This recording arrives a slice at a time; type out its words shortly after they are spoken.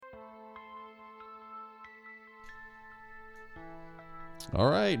All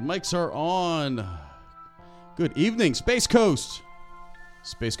right, mics are on. Good evening, Space Coast.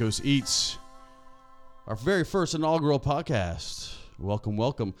 Space Coast Eats, our very first inaugural podcast. Welcome,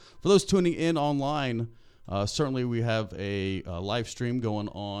 welcome. For those tuning in online, certainly we have a live stream going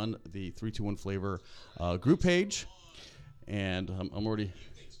on the 321 Flavor group page. And I'm already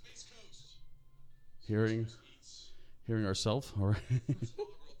hearing ourselves. All right.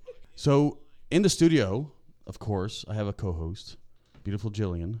 So in the studio, of course, I have a co-host, beautiful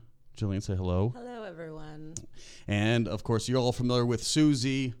Jillian. Jillian, say hello. Hello, everyone. And, of course, you're all familiar with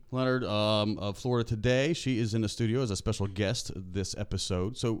Susie Leonard of Florida Today. She is in the studio as a special guest this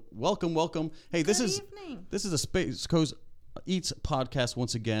episode. So welcome, welcome. Hey, this is a Space Coast Eats podcast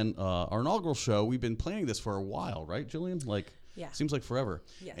once again. Our inaugural show. We've been planning this for a while, right, Jillian? Seems like forever.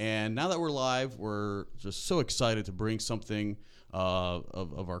 Yes. And now that we're live, we're just so excited to bring something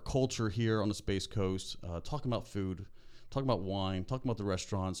of our culture here on the Space Coast, talking about food, talking about wine, talking about the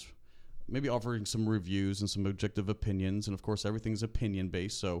restaurants, maybe offering some reviews and some objective opinions. And, of course, everything's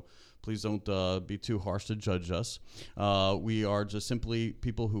opinion-based, so please don't be too harsh to judge us. We are just simply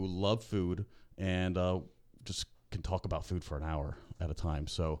people who love food and just can talk about food for an hour at a time.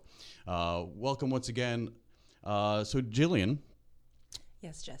 So welcome once again. So, Jillian.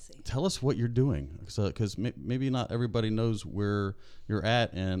 Yes, Jesse. Tell us what you're doing, because maybe not everybody knows where you're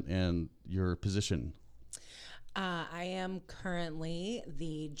at and your position. I am currently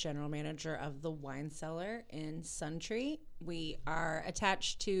the general manager of the wine cellar in Suntree. We are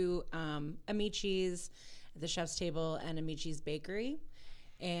attached to Amici's, the Chef's Table, and Amici's Bakery.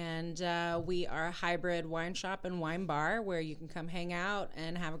 And we are a hybrid wine shop and wine bar where you can come hang out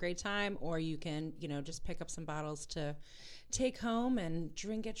and have a great time, or you can, just pick up some bottles to take home and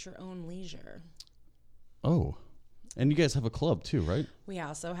drink at your own leisure. Oh. And you guys have a club too, right? We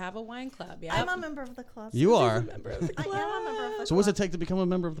also have a wine club. Yeah, I'm a member of the club. You are. I am a member of the club. So what's it take to become a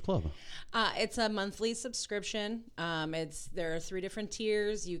member of the club? It's a monthly subscription. There are 3 different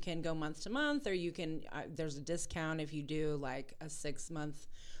tiers. You can go month to month, or you can. There's a discount if you do like a 6-month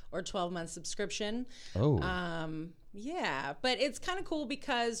or 12-month subscription. Oh. Yeah, but it's kind of cool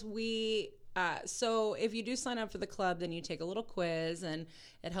because so if you do sign up for the club, then you take a little quiz, and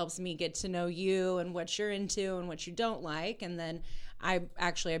it helps me get to know you and what you're into and what you don't like. And then I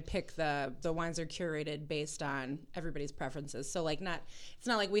pick the wines are curated based on everybody's preferences. So it's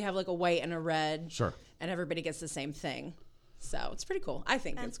not like we have like a white and a red, Sure, and everybody gets the same thing. So it's pretty cool. I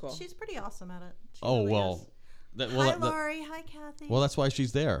think it's cool. She's pretty awesome at it. She Oh, really well. is. Hi, Laurie. Hi, Kathy. Well, that's why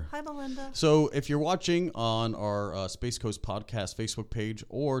she's there. Hi, Belinda. So if you're watching on our Space Coast Podcast Facebook page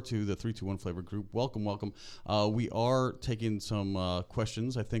or to the 321 Flavor group, welcome, welcome. We are taking some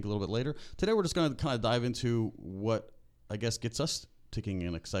questions, I think, a little bit later. Today we're just going to kind of dive into what, I guess, gets us ticking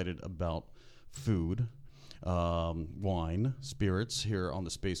and excited about food, wine, spirits here on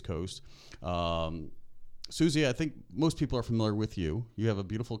the Space Coast. Susie, I think most people are familiar with you. You have a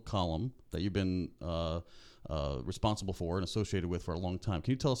beautiful column that you've been responsible for and associated with for a long time.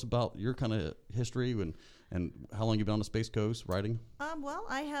 Can you tell us about your kind of history and how long you've been on the Space Coast writing? Well,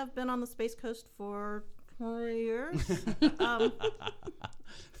 I have been on the Space Coast for 20 years.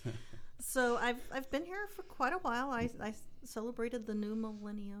 So I've been here for quite a while. I celebrated the new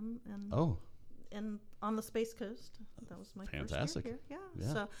millennium and on the Space Coast. That was my Fantastic. first year here.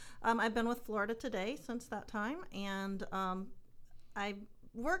 Yeah. So I've been with Florida Today since that time, and I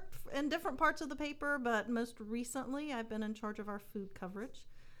worked in different parts of the paper, but most recently I've been in charge of our food coverage.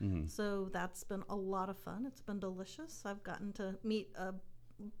 Mm-hmm. So that's been a lot of fun. It's been delicious. I've gotten to meet a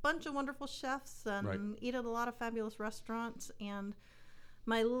bunch of wonderful chefs and eat at a lot of fabulous restaurants. And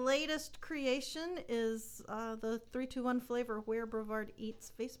my latest creation is the 321 Flavor Where Brevard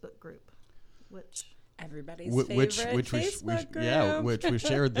Eats Facebook group, which everybody's favorite Facebook group. Yeah, which we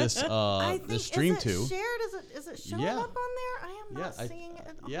shared this this stream to. Is it showing up on there? I am not seeing it.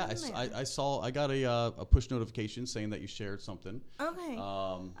 I got a push notification saying that you shared something. Okay.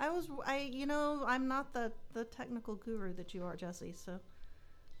 I'm not the technical guru that you are, Jesse. So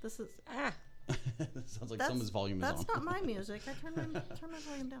this is Sounds like someone's volume is on. That's not my music. I turn my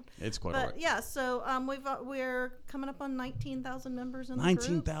volume down. It's quite all right. Yeah, so we're coming up on 19,000 members in the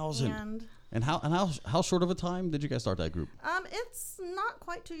 19,000. And how short of a time did you guys start that group? It's not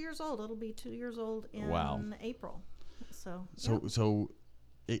quite 2 years old. It'll be 2 years old in April. So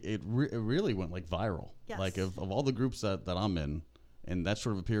it really went like viral. Yes. Like of all the groups that I'm in that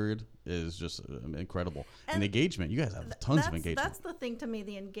short of a period is just incredible. And engagement, you guys have tons of engagement. That's the thing to me,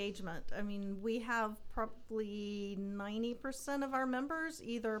 the engagement. I mean, we have probably 90% of our members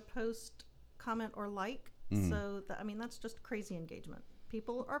either post, comment, or like. Mm-hmm. So, that's just crazy engagement.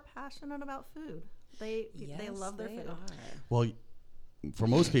 people are passionate about food. They love their food. Are. Well, for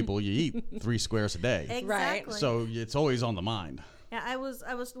most people, you eat 3 squares a day. Exactly. So it's always on the mind. Yeah, I was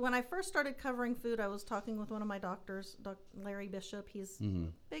when I first started covering food, I was talking with one of my doctors, Dr. Larry Bishop. He's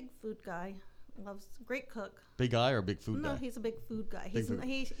a big food guy, loves great cook. Big guy or big food guy? No, he's a big food guy. Big food.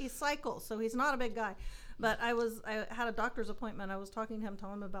 He cycles, so he's not a big guy. But I had a doctor's appointment. I was talking to him,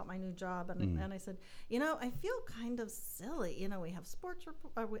 telling him about my new job, and I said, I feel kind of silly. We have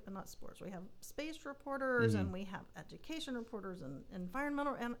not sports. We have space reporters, and we have education reporters, and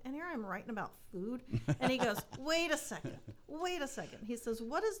environmental, and here I'm writing about food. And he goes, wait a second. He says,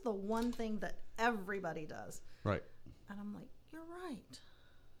 what is the one thing that everybody does? Right. And I'm like, you're right.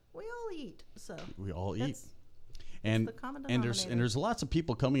 We all eat. So we all eat. That's And the common and denominator. there's lots of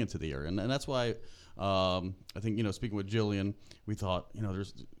people coming into the area, and that's why I think speaking with Jillian, we thought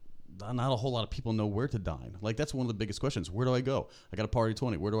there's not a whole lot of people know where to dine. Like that's one of the biggest questions. Where do I go? I got a party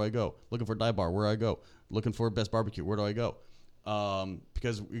 20. Where do I go? Looking for a dive bar. Where do I go? Looking for best barbecue. Where do I go?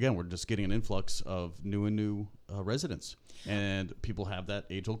 Because again, we're just getting an influx of new residents, and people have that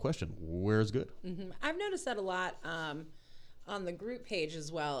age-old question: where's good? Mm-hmm. I've noticed that a lot. On the group page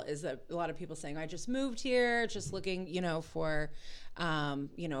as well, is that a lot of people saying, I just moved here, just looking, for,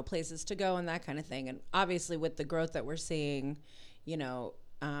 places to go and that kind of thing. And obviously with the growth that we're seeing, in our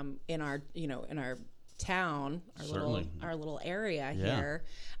town, our little area here,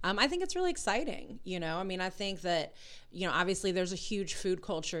 I think it's really exciting. I think that, obviously there's a huge food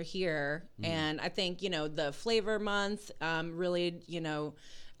culture here. And I think, the Flavor Month really,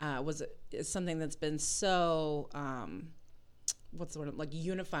 is something that's been so, what's the word, like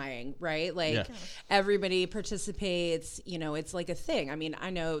unifying, right? Like everybody participates, it's like a thing. I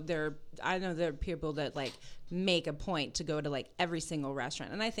know there are people that like make a point to go to like every single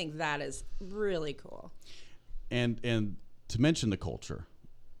restaurant, and I think that is really cool. And to mention the culture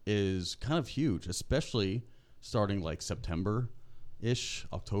is kind of huge, especially starting like September-ish,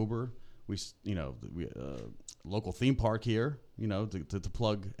 October. We local theme park here, to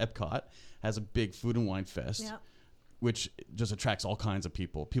plug Epcot, has a big food and wine fest. Yeah. Which just attracts all kinds of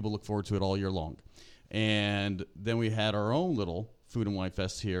people. People look forward to it all year long. And then we had our own little food and wine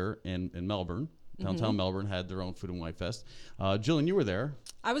fest here in Melbourne. Downtown Melbourne had their own food and wine fest. Jillian, you were there.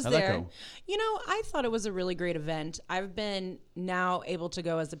 I was How'd there. that go? I thought it was a really great event. I've been now able to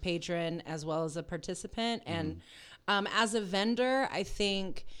go as a patron as well as a participant. And as a vendor, I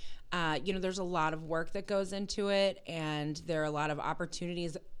think, there's a lot of work that goes into it. And there are a lot of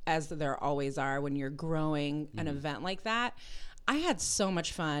opportunities, as there always are when you're growing an event like that. I had so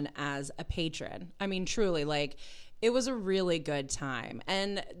much fun as a patron. Truly, like, it was a really good time.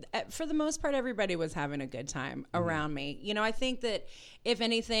 And for the most part, everybody was having a good time around me. I think that if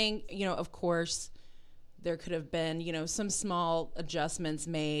anything, of course, there could have been, some small adjustments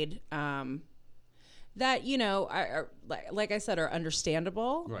made that, are, like I said, are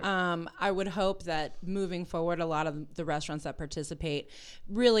understandable. Right. I would hope that moving forward, a lot of the restaurants that participate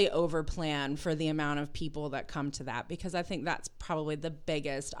really overplan for the amount of people that come to that, because I think that's probably the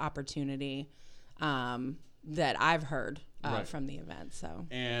biggest opportunity that I've heard from the event. So.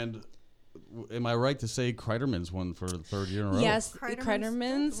 And am I right to say Kreiderman's won for the 3rd year in a row? Yes,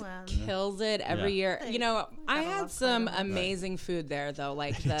 Kreiderman's Kreiderman's kills it every year. I had some amazing food there, though.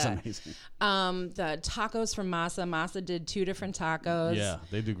 Like the tacos from Masa. Masa did 2 different tacos. Yeah,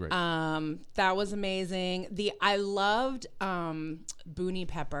 they do great. That was amazing. I loved Boonie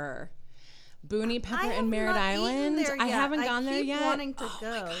Pepper. Boonie Pepper in Merritt Island. I haven't gone there yet. Wanting to go.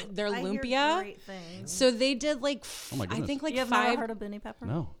 My God. Their I lumpia. hear great things. So they did like my goodness. I think like You have 5. never heard of Boonie Pepper?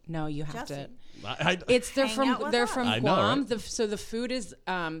 No. You have Jesse. to. It's They're Hang out with they're us. from I know, Guam. right? So the food is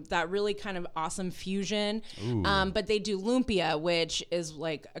that really kind of awesome fusion. Ooh. But they do lumpia, which is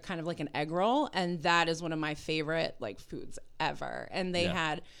like a kind of like an egg roll, and that is one of my favorite like foods ever. And they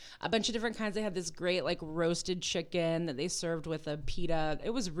had a bunch of different kinds. They had this great like roasted chicken that they served with a pita.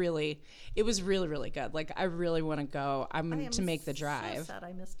 It was really really good. Like I really want to go. I'm to make the drive. So sad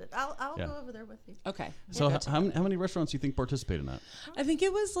I missed it. I'll go over there with you. Okay. So how many restaurants do you think participate in that? I think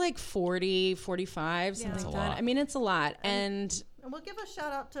it was like 40, 45, something That's like a that. lot. I mean, it's a lot. And And we'll give a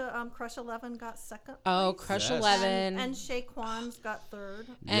shout out to Crush 11 got second. oh, place. Crush Yes. 11. And Shea Kwan's got third.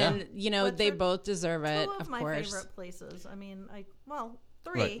 And, But they they're both deserve it, Two of my course. favorite places. I mean,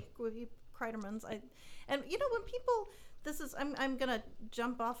 three Right. with you, Kreiderman's. And when people, I'm gonna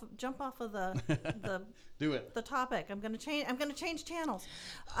jump off of the Do it. the topic. I'm gonna change channels.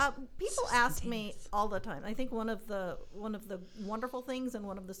 People ask me all the time. I think one of the wonderful things and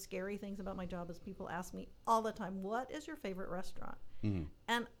one of the scary things about my job is people ask me all the time, "What is your favorite restaurant?" Mm-hmm.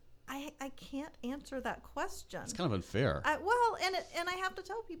 And I can't answer that question. It's kind of unfair. And I have to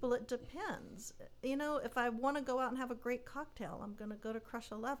tell people it depends. You know, if I want to go out and have a great cocktail, I'm going to go to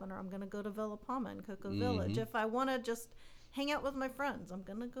Crush 11 or I'm going to go to Villa Palma and Cocoa Village. If I want to just hang out with my friends, I'm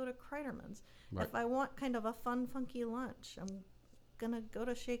going to go to Kreiderman's. Right. If I want kind of a fun, funky lunch, I'm going to go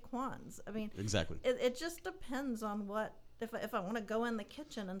to Chez Kwan's. I mean, Exactly. It just depends on what. If I want to go in the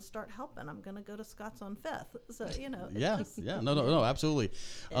kitchen and start helping, I'm going to go to Scott's on Fifth. So, you know. No, absolutely.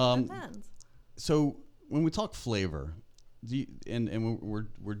 It depends. So when we talk flavor, and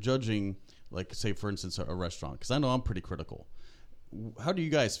we're judging, like, say, for instance, a restaurant, because I know I'm pretty critical. How do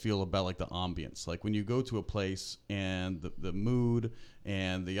you guys feel about, like, the ambience? Like, when you go to a place and the mood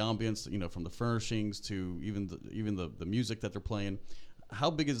and the ambience, you know, from the furnishings to even the music that they're playing,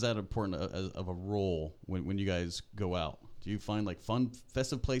 how big is that important of a role when you guys go out? Do you find, like, fun,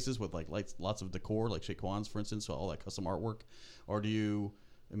 festive places with, like lots of decor, like Chez Kwan's, for instance, so all that custom artwork? Or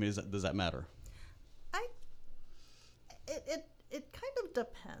does that matter? It kind of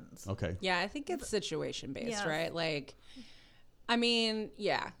depends. Okay. Yeah, I think it's situation based, Yes. right? Like, I mean,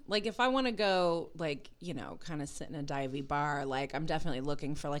 yeah. Like, if I want to go, like, you know, kind of sit in a divey bar, like, I'm definitely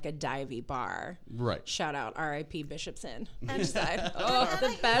looking for, like, a divey bar. Right. Shout out R.I.P. Bishop's Inn. And- Side. Oh, and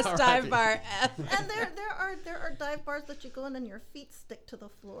the I- best dive bar ever. And there are dive bars that you go in and your feet stick to the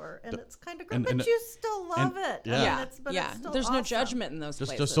floor, and it's kind of great, and- but and- you still love it. yeah. I mean, Yeah, it's still There's no awesome. judgment in those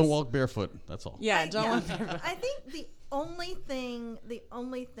places. Just don't walk barefoot. That's all. Yeah, don't walk barefoot. I think the only thing,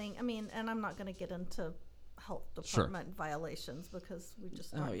 I mean, and I'm not going to get into health Sure. department violations because we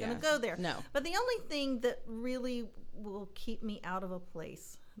just aren't yeah. going to go there. No. But the only thing that really will keep me out of a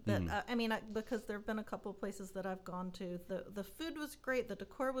place that because there have been a couple of places that I've gone to. The food was great, the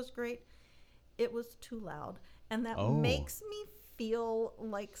decor was great. It was too loud, and that makes me feel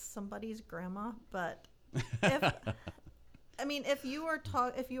like somebody's grandma. But if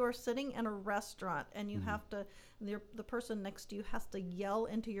you are sitting in a restaurant and you have to, the person next to you has to yell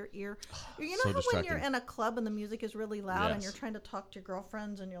into your ear. You know So how when you're distracting. in a club and the music is really loud and Yes. you're trying to talk to your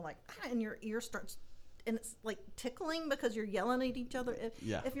girlfriends and you're like, and your ear starts, and it's like tickling because you're yelling at each other.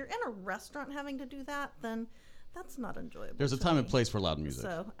 If you're in a restaurant having to do that, then that's not enjoyable. There's a to time me. and place for loud music.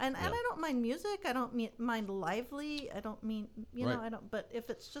 So, and I don't mind music. I don't mind lively. I don't mean, Right. I don't, but if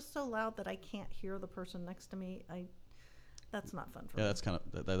it's just so loud that I can't hear the person next to me, that's not fun for me. Yeah, that's kind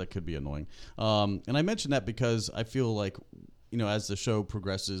of that could be annoying. And I mentioned that because I feel like, you know, as the show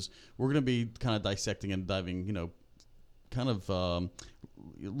progresses, we're going to be kind of dissecting and diving, you know, kind of a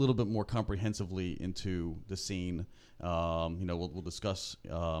little bit more comprehensively into the scene. You know, we'll discuss,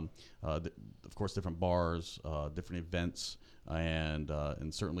 of course, different bars, different events, and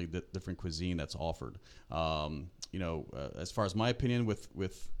certainly different cuisine that's offered. You know, as far as my opinion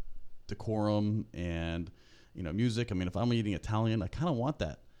with decorum and, you know, music. I mean, if I'm eating Italian, I kind of want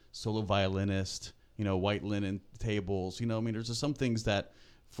that solo violinist, you know, white linen tables. You know, I mean, there's just some things that,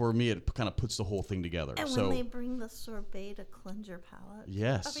 for me, it kind of puts the whole thing together. And so, when they bring the sorbet to cleanse your palate.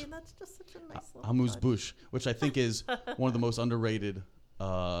 Yes. I mean, that's just such a nice little Amuse touch. bouche, which I think is one of the most underrated,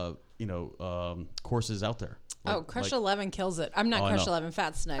 courses out there. Crush 11 kills it. I'm not Oh, I Crush know. 11,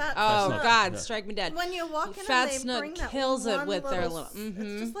 Fat Snook. Fat Oh, Snook. God, Yeah. strike me dead. When you walk in Fat and they Snook bring that kills it one with their little, little.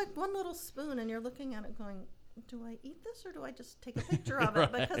 It's just like one little spoon, and you're looking at it going, do I eat this or do I just take a picture of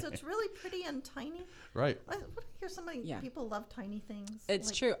it? Right. Because it's really pretty and tiny. Right. I hear somebody, people love tiny things. It's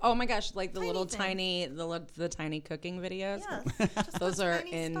Like, true. Oh my gosh, like the tiny little things. the tiny cooking videos. Yes. just Those the are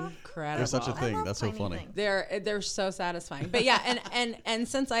tiny stuff. incredible. There's such a I thing. love That's so tiny funny. things. They're so satisfying. But yeah, and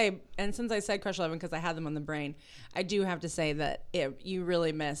since I said Crush 11 because I had them on the brain, I do have to say that you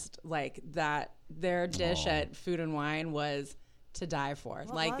really missed like that. Their dish at Food and Wine was to die for.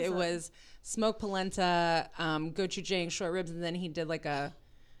 What like was it it? was smoked polenta, gochujang, short ribs, and then he did like a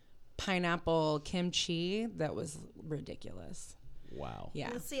pineapple kimchi that was ridiculous. Wow.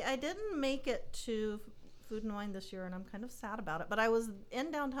 Yeah. See, I didn't make it to Food and Wine this year, and I'm kind of sad about it. But I was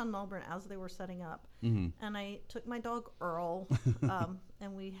in downtown Melbourne as they were setting up, and I took my dog Earl,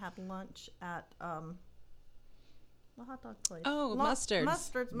 and we had lunch at the hot dog place. Oh, Mustard's.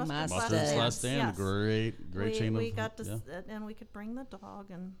 Mustard's Mustard's Mustard's Last Stand. Yes. Great chain We of. got to yeah. sit, and we could bring the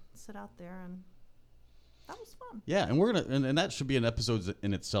dog and sit out there, and that was fun. Yeah, and we're gonna, and that should be an episode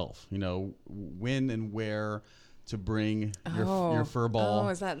in itself. You know, when and where to bring your fur ball. Oh,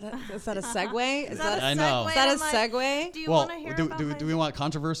 is that a segue? Is that I know. is that a I'm like, segue? Do you Well, want to hear do, about do, my do we want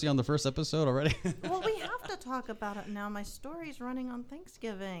controversy on the first episode already? Well, we have to talk about it now. My story's running on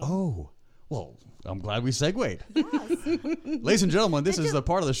Thanksgiving. Oh, well, I'm glad we segued. Yes. Ladies and gentlemen, this Did is you- the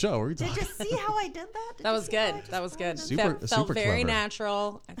part of the show where we Did talk. you see how I did that? Did That you was see how I good. just That was good. blended? Super- Felt super very clever.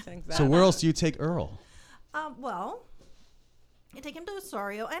 natural. I think that. So where else do you take Earl? Well, I take him to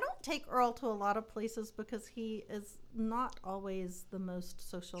Osario. I don't take Earl to a lot of places because he is not always the most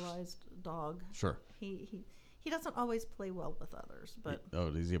socialized dog. Sure. He doesn't always play well with others, but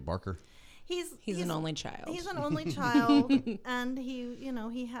Is he a barker? he's an only child. He's an only child, and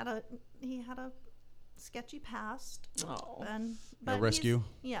he had a sketchy past. Oh. But rescue?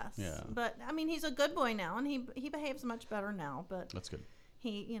 Yes. Yeah. But I mean, he's a good boy now, and he behaves much better now. But That's good.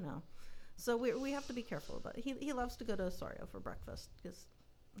 So we have to be careful about it. He loves to go to Osario for breakfast because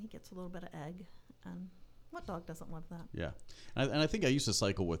he gets a little bit of egg, and what dog doesn't love that? Yeah, and I think I used to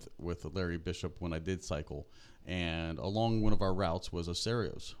cycle with Larry Bishop when I did cycle, and along one of our routes was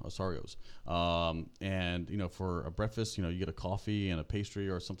Osario's, and for a breakfast, you get a coffee and a pastry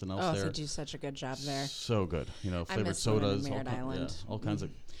or something else Oh, there. they do such a good job there. So good, flavored miss going to sodas, Merritt Island. all kinds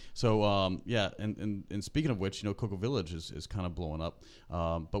of. So and speaking of which, Cocoa Village is kind of blowing up.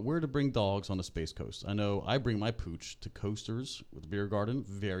 But where to bring dogs on the Space Coast? I know I bring my pooch to Coasters with the Beer Garden,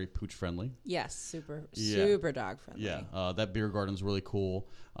 very pooch friendly. Yes, super dog friendly. Yeah, that beer garden's really cool.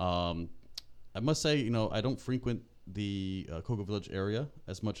 I must say, I don't frequent the Cocoa Village area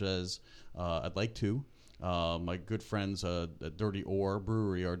as much as I'd like to. My good friends at Dirty Oar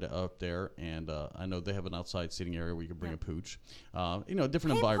Brewery are up there, and I know they have an outside seating area where you can bring a pooch.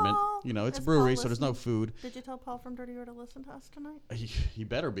 Different environment. Paul, It's a is brewery, Paul so there's no listening? food. Did you tell Paul from Dirty Oar to listen to us tonight? He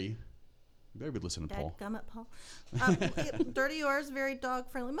better be. You better be listening, Paul. Dadgummit, Paul. Dirty Oar is very dog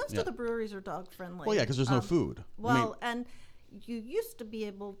friendly. Most of the breweries are dog friendly. Well, yeah, because there's no food. Well, and you used to be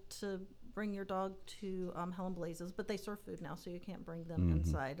able to bring your dog to Helen Blazes, but they serve food now, so you can't bring them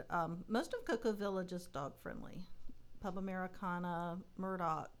inside. Most of Cocoa Village is dog friendly. Pub Americana,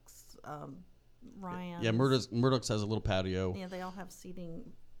 Murdoch's, Ryan's. Yeah, Murdoch's has a little patio. Yeah, they all have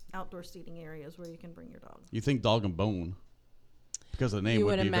outdoor seating areas where you can bring your dog. You think Dog and Bone, because of the name, You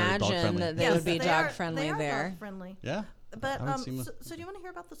would would be very dog imagine friendly. that they would be dog friendly they are there. Dog friendly. Yeah. But I haven't seen so do you want to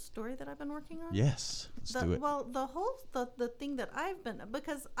hear about the story that I've been working on? Yes, let's do it. Well, the thing that I've been,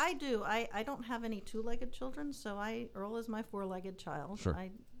 because I don't have any two-legged children, so Earl is my four-legged child. Sure.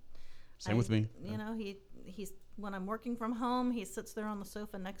 Same with me. He's when I'm working from home, he sits there on the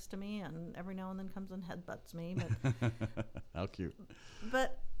sofa next to me, and every now and then comes and headbutts me. But how cute!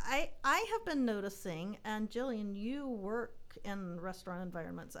 But I have been noticing, and Jillian, you work in restaurant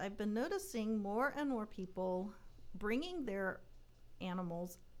environments. I've been noticing more and more people bringing their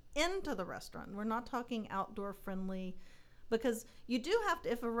animals into the restaurant. We're not talking outdoor friendly, because you do have to,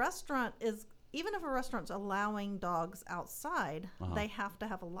 even if a restaurant's allowing dogs outside, they have to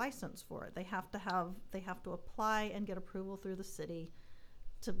have a license for it. They have to apply and get approval through the city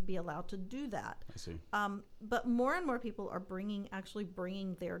to be allowed to do that. I see. But more and more people are actually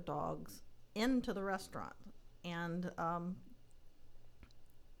bringing their dogs into the restaurant, and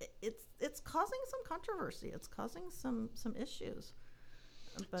it's causing some controversy. It's causing some issues.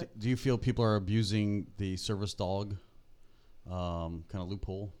 But do you feel people are abusing the service dog kind of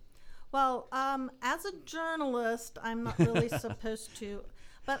loophole? Well, as a journalist, I'm not really supposed to,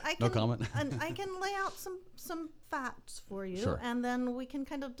 but I can. No comment. And I can lay out some facts for you, Sure. and then we can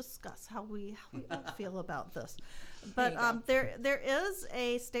kind of discuss how we all feel about this. But there is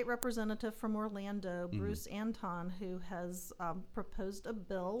a state representative from Orlando, Bruce Anton, who has proposed a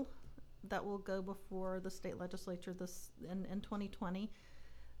bill that will go before the state legislature in 2020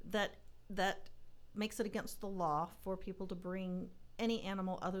 that makes it against the law for people to bring any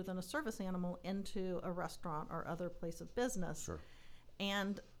animal other than a service animal into a restaurant or other place of business. Sure.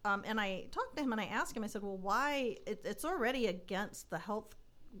 And I talked to him and I asked him, I said, well, why? It's already against the health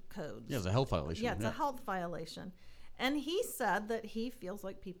codes. Yeah, it's a health violation. Yeah, it's a health violation. And he said that he feels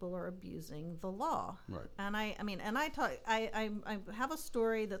like people are abusing the law. Right. And I have a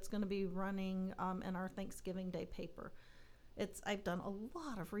story that's going to be running in our Thanksgiving Day paper. I've done a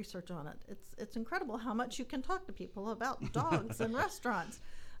lot of research on it. It's incredible how much you can talk to people about dogs in restaurants.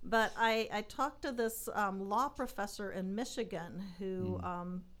 But I talked to this law professor in Michigan who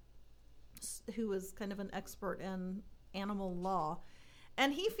is kind of an expert in animal law,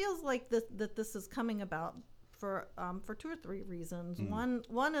 and he feels like that this is coming about for 2 or 3 reasons.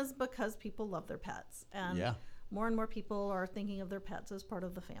 One is because people love their pets, and more and more people are thinking of their pets as part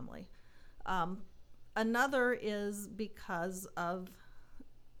of the family. Another is because of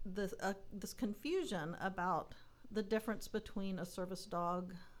this confusion about the difference between a service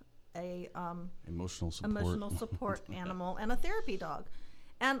dog, a emotional support animal, and a therapy dog.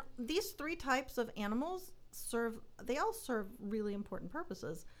 And these 3 types of animals all serve really important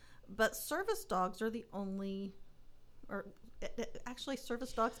purposes. But service dogs are the only, or actually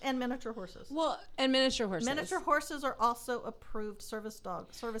service dogs and miniature horses. Well, and miniature horses. Miniature horses are also approved service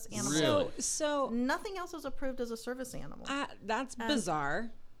animals. Really? So Nothing else is approved as a service animal. that's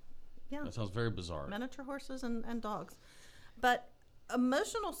bizarre. Yeah. That sounds very bizarre. Miniature horses and dogs. But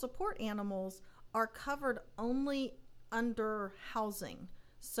emotional support animals are covered only under housing.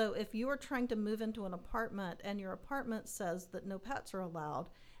 So if you are trying to move into an apartment and your apartment says that no pets are allowed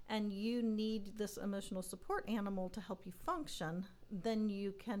and you need this emotional support animal to help you function, then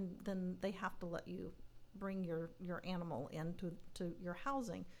they have to let you bring your animal into your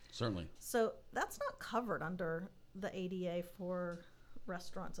housing. Certainly. So that's not covered under the ADA for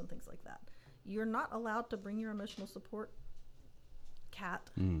restaurants and things like that. You're not allowed to bring your emotional support cat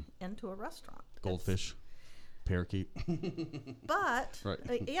into a restaurant. Goldfish, parakeet. But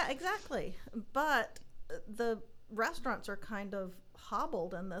Right. yeah, exactly. But the restaurants are kind of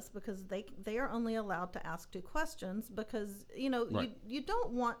hobbled in this because they are only allowed to ask 2 questions because Right. you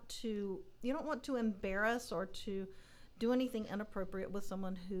don't want to embarrass or to do anything inappropriate with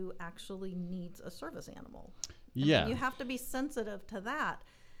someone who actually needs a service animal. Yeah. You have to be sensitive to that.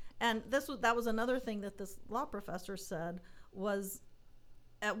 And that was another thing that this law professor said was,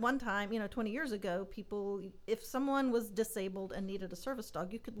 at one time, 20 years ago, if someone was disabled and needed a service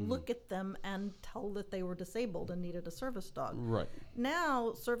dog, you could look at them and tell that they were disabled and needed a service dog. Right.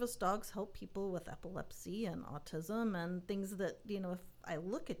 Now, service dogs help people with epilepsy and autism and things that, if I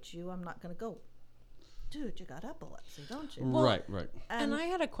look at you, I'm not going to go, dude, you got epilepsy, don't you? Right. And I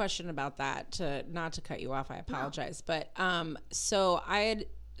had a question about that. Not to cut you off, I apologize, but so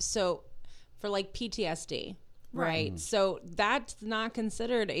for like PTSD. Right. So that's not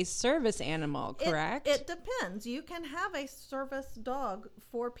considered a service animal, correct? It depends. You can have a service dog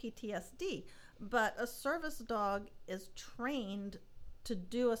for PTSD, but a service dog is trained to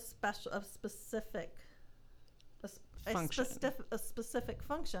do a specific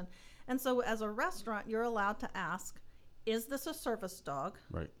function. And so as a restaurant, you're allowed to ask, is this a service dog?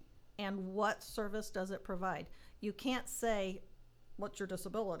 Right. And what service does it provide? You can't say, what's your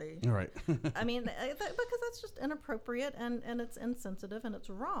disability? Right. I mean, because that's just inappropriate and it's insensitive and it's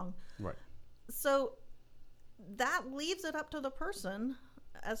wrong. Right. So that leaves it up to the person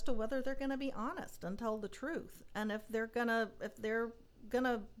as to whether they're going to be honest and tell the truth. And if they're gonna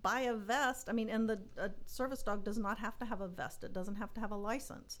buy a vest, I mean, and a service dog does not have to have a vest. It doesn't have to have a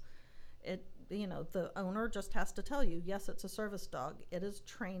license. The owner just has to tell you, yes, it's a service dog. It is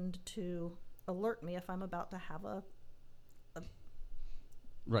trained to alert me if I'm about to have a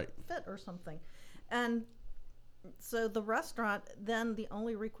Right. fit or something. And so the restaurant, then the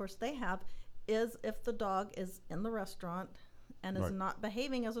only recourse they have is if the dog is in the restaurant and is Right. not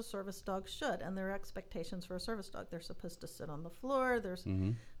behaving as a service dog should. And there are expectations for a service dog. They're supposed to sit on the floor. They're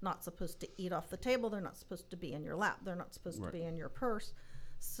not supposed to eat off the table. They're not supposed to be in your lap. They're not supposed to be in your purse.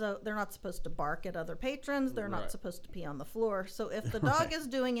 So they're not supposed to bark at other patrons. They're not supposed to pee on the floor. So if the dog is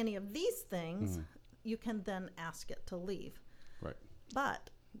doing any of these things, you can then ask it to leave. Right. But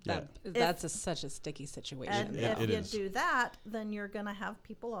That's such a sticky situation. and Yeah, if it you is. do that, then you're going to have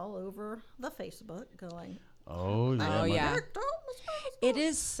people all over the Facebook going, Oh yeah. Oh, yeah. It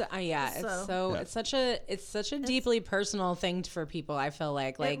is, So- it's such a deeply personal thing for people. I feel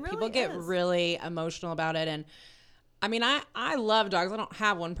like really people get is. really emotional about it. And I mean, I love dogs. I don't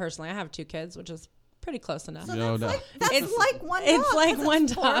have one personally. I have 2 kids, which is pretty close enough. No, no. That's like one dog. It's like 'cause one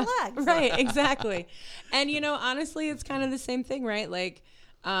it's 4 dog. legs. Right, exactly. And honestly, it's kind of the same thing, right? Like,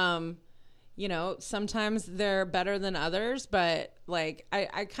 sometimes they're better than others, but like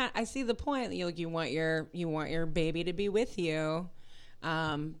I see the point. You want your baby to be with you,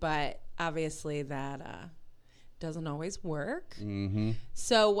 but obviously that doesn't always work. Mm-hmm.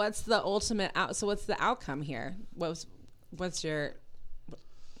 So what's the ultimate what's the outcome here? What's your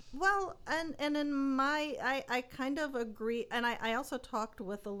Well, and in I kind of agree, and I also talked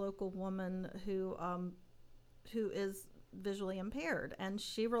with a local woman who is visually impaired, and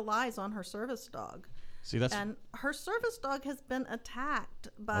she relies on her service dog. See, that's And her service dog has been attacked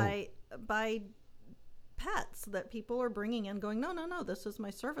by pets that people are bringing in, going, no, this is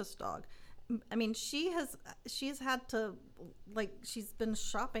my service dog. I mean, she's had to, like, she's been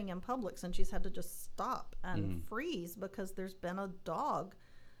shopping in Publix and she's had to just stop and freeze because there's been a dog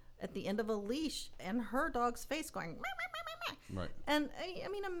at the end of a leash and her dog's face going, meh, meh, meh, meh, meh. right. And I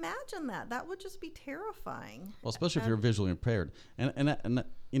mean, imagine that would just be terrifying. Well, especially if you're visually impaired, and that,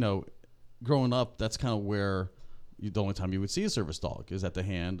 growing up, that's kind of where the only time you would see a service dog is at the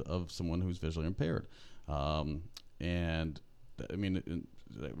hand of someone who's visually impaired, and I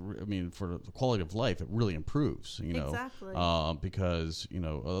mean, for the quality of life, it really improves. Exactly. Because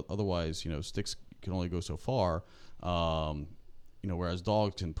otherwise, sticks can only go so far. Whereas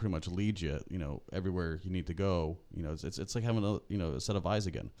dogs can pretty much lead you, everywhere you need to go. It's like having a set of eyes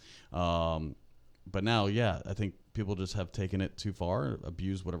again. But now, I think people just have taken it too far,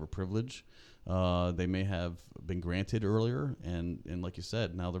 abused whatever privilege they may have been granted earlier, and like you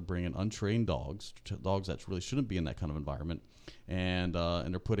said, now they're bringing untrained dogs that really shouldn't be in that kind of environment, and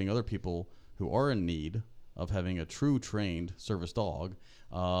they're putting other people who are in need of having a true trained service dog.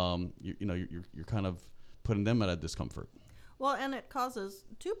 You're kind of putting them at a discomfort. Well, and it causes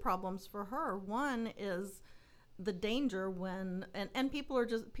two problems for her. One is the danger when, and people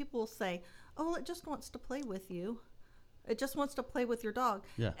will say, oh, well, it just wants to play with you. It just wants to play with your dog.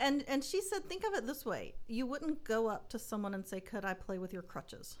 Yeah. And she said, think of it this way. You wouldn't go up to someone and say, could I play with your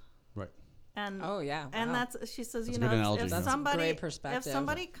crutches? Right. And wow. she says, that's a good analogy, if that's somebody, a great perspective. if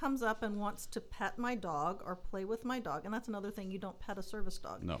somebody comes up and wants to pet my dog or play with my dog, and that's another thing, you don't pet a service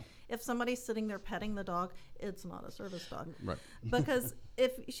dog. No. If somebody's sitting there petting the dog, it's not a service dog. Right. Because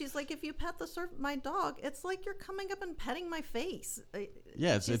if you pet my dog, it's like you're coming up and petting my face.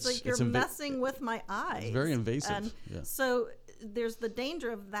 Yeah, it's like you're messing with my eyes. It's very invasive. And so there's the danger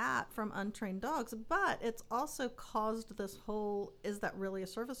of that from untrained dogs, but it's also caused this whole, is that really a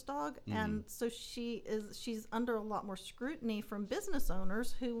service dog? And so she's under a lot more scrutiny from business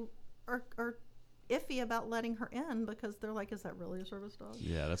owners who are iffy about letting her in because they're like, is that really a service dog?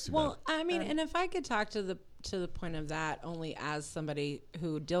 Yeah, that's too bad. I mean, and if I could talk to the point of that only as somebody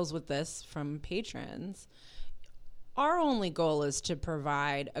who deals with this from patrons, our only goal is to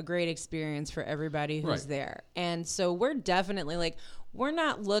provide a great experience for everybody who's there. And so we're definitely we're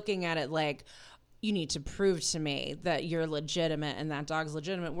not looking at it like you need to prove to me that you're legitimate and that dog's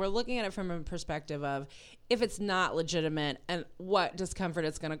legitimate. We're looking at it from a perspective of if it's not legitimate and what discomfort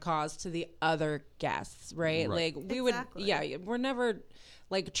it's going to cause to the other guests, right? Like we Exactly. we're never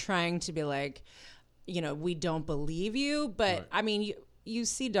trying to be we don't believe you, but I mean, you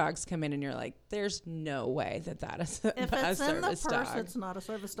see dogs come in and you're like, there's no way that is if a it's in the service purse, dog. it's not a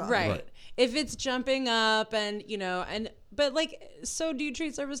service dog. Right. If it's jumping up but so do you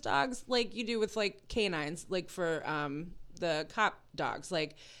treat service dogs like you do with canines, for the cop dogs?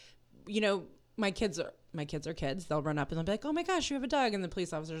 My kids are kids. They'll run up and they'll be like, oh my gosh, you have a dog. And the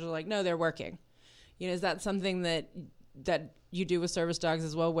police officers are like, no, they're working. Is that something that you do with service dogs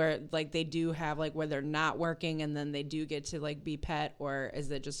as well, where they do have where they're not working and then they do get to be pet, or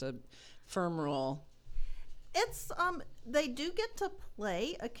is it just a firm rule? It's they do get to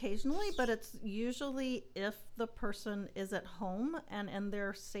play occasionally, but it's usually if the person is at home and in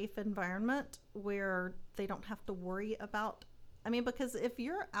their safe environment where they don't have to worry about. I mean, because if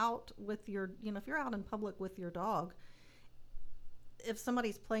you're out with your, if you're out in public with your dog, if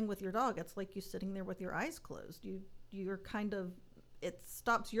somebody's playing with your dog, it's like you sitting there with your eyes closed. You're kind of, it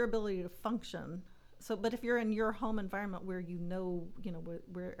stops your ability to function. So, but if you're in your home environment where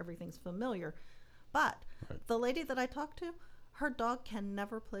where everything's familiar. But the lady that I talked to, her dog can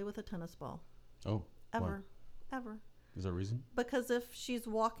never play with a tennis ball. Oh. Ever. Why? Ever. Is there a reason? Because if she's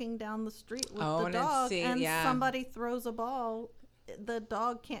walking down the street with the dog and somebody throws a ball, the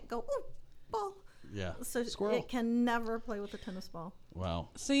dog can't go, ooh, ball. Yeah. So Squirrel. it can never play with a tennis ball. Wow.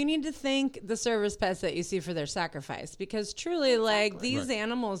 So you need to thank the service pets that you see for their sacrifice, because truly these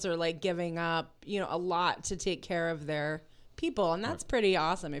animals are giving up, a lot to take care of their people. And that's pretty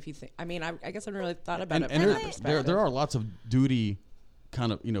awesome if you think, I mean, I guess I haven't really thought about it from that perspective. There are lots of duty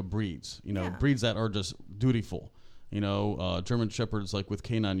kind of, breeds, breeds that are just dutiful. German Shepherds, with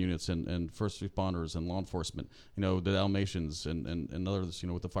canine units and first responders and law enforcement, the Dalmatians and others,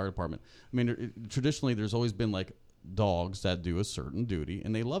 with the fire department. I mean, traditionally, there's always been dogs that do a certain duty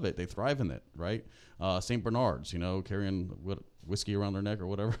and they love it. They thrive in it, right? St. Bernards, carrying whiskey around their neck or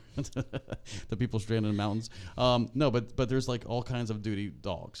whatever, the people stranded in the mountains. No, but there's all kinds of duty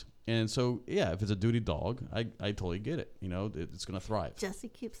dogs. And so, if it's a duty dog, I totally get it. It's going to thrive. Jesse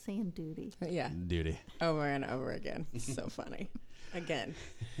keeps saying duty. Yeah. Duty. Over and over again. So funny. Again,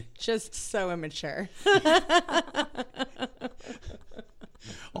 just so immature.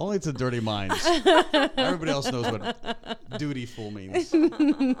 Only to dirty minds. Everybody else knows what dutiful means.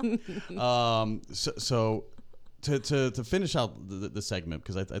 So to finish out the segment,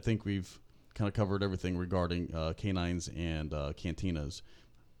 because I think we've kind of covered everything regarding canines and cantinas.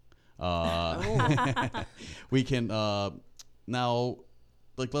 We can now,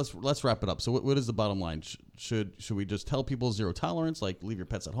 let's wrap it up. So what is the bottom line? Should we just tell people zero tolerance, leave your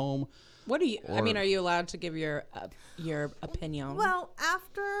pets at home? What do you? I mean, are you allowed to give your opinion? Well,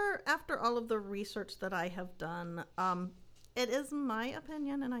 after all of the research that I have done, it is my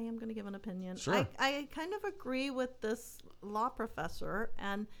opinion, and I am going to give an opinion. Sure. I kind of agree with this law professor,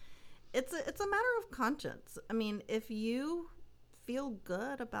 and it's a matter of conscience. I mean, if you feel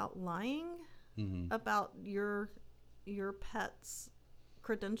good about lying about your pet's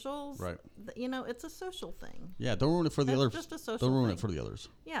credentials, Right. You know, it's a social thing. Yeah, don't ruin it for the That's others. just a social Don't ruin thing. it for the others.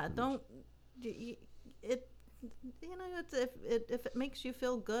 Yeah, don't it. You know, it's if it makes you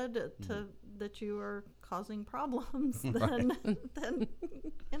feel good to that you are causing problems, then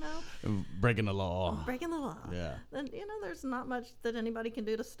you know, Breaking the law. breaking the law. Yeah. Then you know, there's not much that anybody can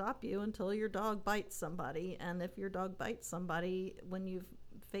do to stop you until your dog bites somebody. And if your dog bites somebody when you've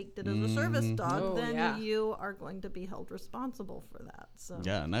faked it as a service dog, Oh, then yeah. you are going to be held responsible for that. So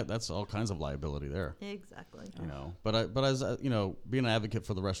Yeah, and that's all kinds of liability there. exactly. You know, but as you know, being an advocate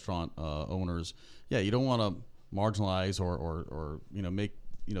for the restaurant owners, yeah, you don't want to marginalize or you know make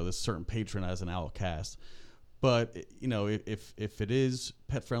this certain patron as an outcast. But you know, if it is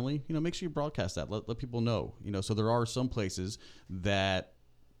pet friendly, you know, make sure you broadcast that. Let people know. You know, so there are some places that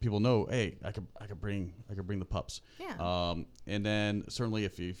people know, hey, I could bring the pups. Yeah. And then certainly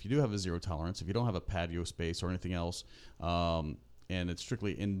if you do have a zero tolerance, if you don't have a patio space or anything else, and it's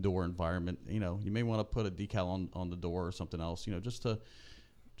strictly indoor environment, you know, you may want to put a decal on the door or something else, you know, just to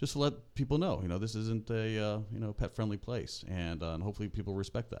let people know, you know, this isn't a pet friendly place, and hopefully people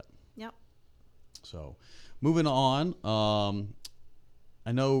respect that. Yep. So, moving on,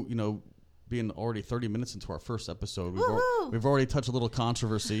 I know, you know, being already 30 minutes into our first episode, we've already touched a little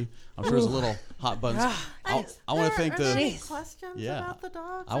controversy. I'm sure there's a little hot buttons. I want to thank Are there any the questions Yeah. about the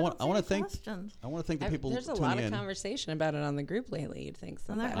dogs. I want to thank questions. the people There's a tuning lot of in. conversation about it on the group lately. You'd think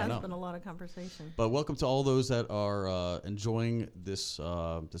And there somebody. has know. been a lot of conversation. But welcome to all those that are enjoying this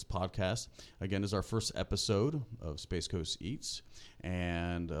this podcast. Again, this is our first episode of Space Coast Eats.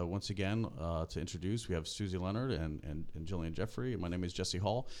 And once again, to introduce, we have Susie Leonard and Jillian Jeffrey. And my name is Jesse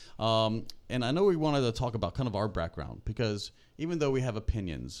Hall. And I know we wanted to talk about kind of our background, because even though we have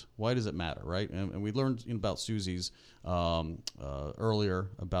opinions, why does it matter, right? And we learned about Susie's earlier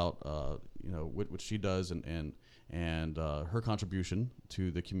about what she does and her contribution to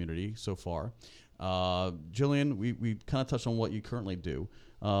the community so far. Jillian, we kind of touched on what you currently do,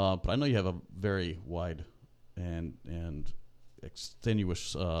 but I know you have a very wide and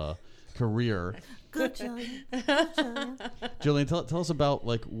extenuous career. Good, Jillian. Good, Jillian. Jillian, tell us about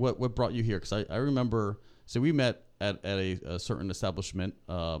like what brought you here, because I remember. So we met at a certain establishment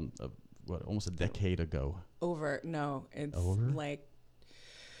almost a decade ago. It's Over? like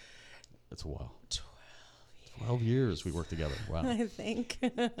That's a while. 12 years we worked together. Wow. I think.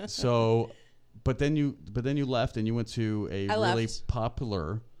 So, but then you left and you went to a really left.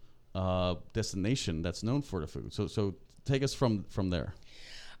 popular destination that's known for the food. So take us from there.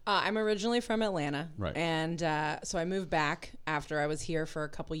 I'm originally from Atlanta, Right. And so I moved back after I was here for a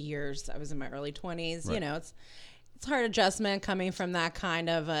couple years. I was in my early 20s. Right. You know, it's hard adjustment coming from that kind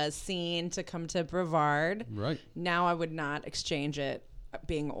of a scene to come to Brevard. Right. Now I would not exchange it.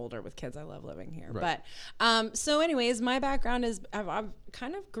 Being older with kids, I love living here. Right. But so anyways, my background is I've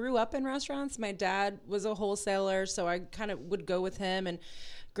kind of grew up in restaurants. My dad was a wholesaler, so I kind of would go with him and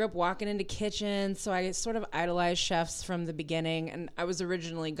grew up walking into kitchens. So I sort of idolized chefs from the beginning. And I was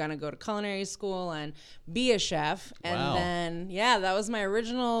originally going to go to culinary school and be a chef. And Wow. then, yeah, that was my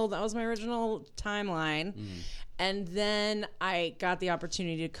original timeline. Mm-hmm. And then I got the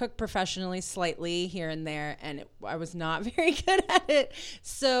opportunity to cook professionally slightly here and there, and I was not very good at it.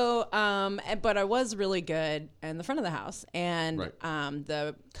 So, but I was really good in the front of the house. And Right.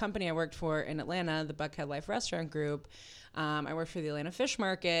 The company I worked for in Atlanta, the Buckhead Life Restaurant Group, I worked for the Atlanta Fish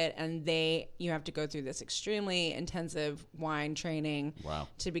Market, and you have to go through this extremely intensive wine training Wow.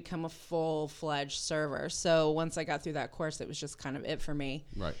 to become a full-fledged server. So once I got through that course, it was just kind of it for me.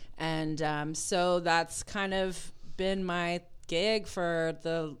 Right. And so that's kind of been my gig for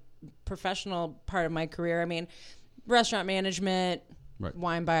the professional part of my career. I mean, restaurant management, Right.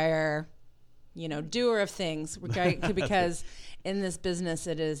 wine buyer, doer of things, because in this business,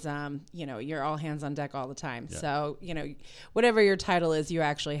 it is, you're all hands on deck all the time. Yeah. So, whatever your title is, you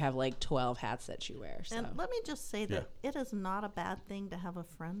actually have like 12 hats that you wear. So. And let me just say that it is not a bad thing to have a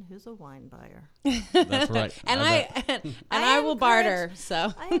friend who's a wine buyer. That's right. And bet. I will barter.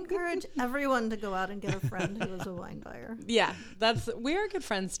 So I encourage everyone to go out and get a friend who is a wine buyer. yeah, we are good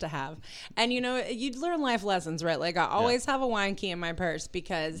friends to have. And you'd learn life lessons, right? Like I always have a wine key in my purse,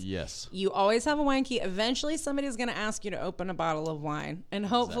 because Yes. you always have a wine key. Eventually somebody's going to ask you to open a bottle of wine and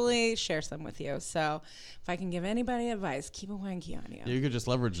hopefully share some with you. So if I can give anybody advice, keep a wine key on you. Yeah, you could just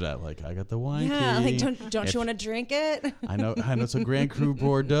leverage that. Like, I got the wine Yeah, key. like don't you want to drink it? I know it's a Grand Cru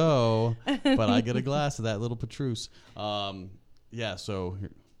Bordeaux, but I get a glass of that little Petrus. Yeah, so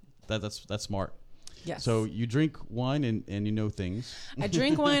that's smart. Yes. So you drink wine and you know things, I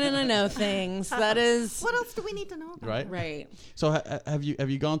drink wine and I know things. That is What else do we need to know about? right? right. So have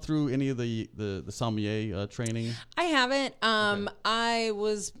you gone through any of the sommelier training? I haven't.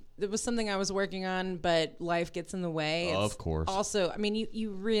 It was something I was working on, but life gets in the way. Of course. Also, I mean,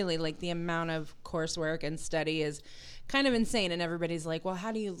 you really like the amount of coursework and study is kind of insane, and everybody's like, well,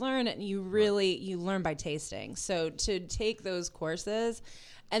 how do you learn it? And you learn by tasting. So to take those courses,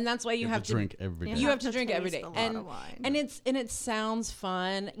 and that's why you have to drink every day. You have to drink every taste day, a lot and of wine. and it sounds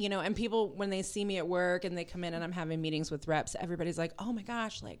fun, you know. And people, when they see me at work and they come in and I'm having meetings with reps, everybody's like, "Oh my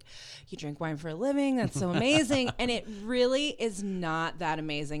gosh, like you drink wine for a living? That's so amazing!" And it really is not that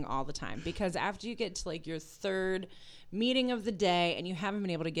amazing all the time, because after you get to like your third meeting of the day and you haven't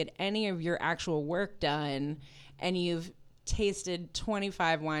been able to get any of your actual work done, and you've tasted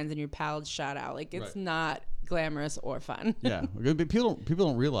 25 wines and your palate's shot out, like it's Right. not glamorous or fun. Yeah, but people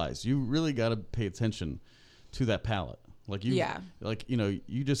don't realize you really got to pay attention to that palate. Like you, Yeah. like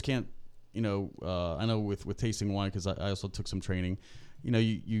you just can't. I know with tasting wine, because I also took some training.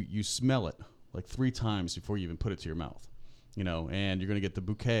 You smell it like 3 times before you even put it to your mouth. And you're gonna get the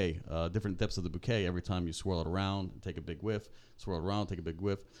bouquet, different depths of the bouquet every time you swirl it around, take a big whiff, swirl it around, take a big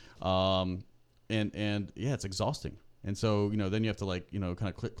whiff, and yeah, it's exhausting. And so, then you have to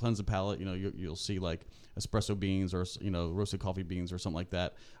kind of cleanse the palate. You'll see like espresso beans or, roasted coffee beans or something like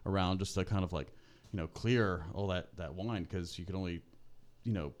that around, just to kind of like, clear all that wine, because you can only,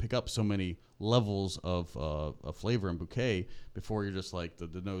 pick up so many levels of flavor and bouquet before you're just like,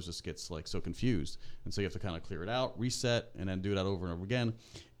 the nose just gets like so confused. And so you have to kind of clear it out, reset, and then do that over and over again.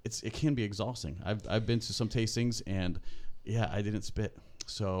 It can be exhausting. I've been to some tastings, and yeah, I didn't spit.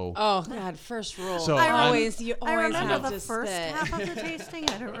 So Oh God! First rule. So you I'm- always I remember have the to first spit. half of the tasting.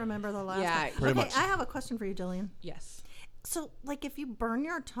 I don't remember the last Yeah, one. Pretty Okay, much. I have a question for you, Jillian. Yes. So, like, if you burn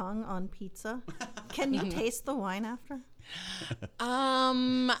your tongue on pizza, can you taste the wine after?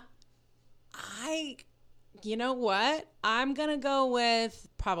 You know what? I'm gonna go with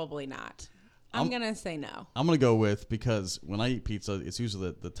probably not. I'm gonna say no. I'm gonna go with, because when I eat pizza, it's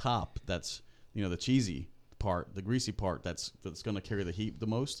usually the top that's the cheesy part, the greasy part that's gonna carry the heat the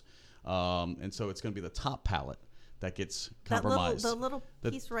most, and so it's gonna be the top palate that gets compromised. The little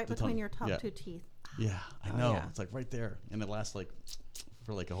piece right the between tongue. your top Yeah. 2 teeth. Yeah, I know. yeah. It's like right there, and it lasts like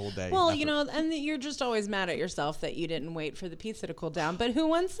for like a whole day. Well, after. and you're just always mad at yourself that you didn't wait for the pizza to cool down. But who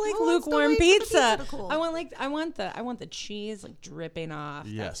wants like Who wants to lukewarm wait for the pizza? pizza to cool? I want the cheese like dripping off.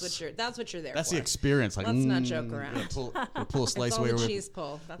 Yes. That's what you're there That's for. the experience. Like, Let's not joke around. Pull a slice It's all away. the with- cheese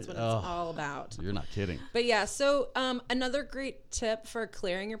pull. That's what it's Oh. all about. You're not kidding. But yeah, so another great tip for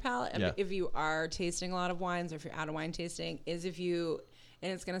clearing your palate, Yeah. if you are tasting a lot of wines or if you're out of wine tasting, is if you,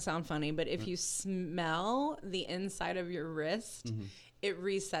 and it's going to sound funny, but if you smell the inside of your wrist, Mm-hmm. it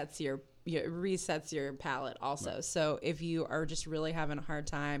resets your palate also. Right. So if you are just really having a hard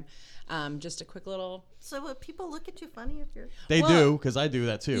time, just a quick little. So, would people look at you funny if you're. They Well, do, because I do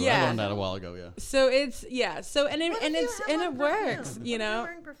that too. yeah. I learned that a while ago. Yeah. So it's So and What if you have it on works. perfume? You What if you're know.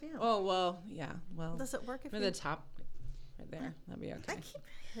 wearing perfume? Oh well, yeah. Well, Does it work if for you. the top, right there, that'd be I okay. keep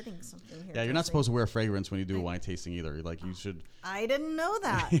hitting something here. Yeah, you're not Jesse. supposed to wear fragrance when you do a wine tasting either. Like, you should. I didn't know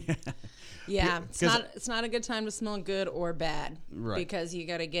that. Yeah, it's 'cause- not a good time to smell good or bad, Right. Because you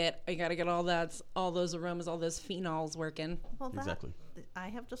gotta get all those aromas, all those phenols working. Well, that, Exactly. I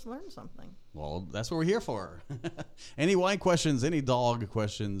have just learned something. Well, that's what we're here for. Any wine questions, any dog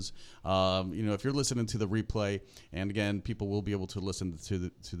questions, if you're listening to the replay, and again, people will be able to listen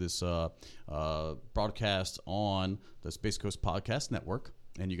to this broadcast on the Space Coast Podcast Network,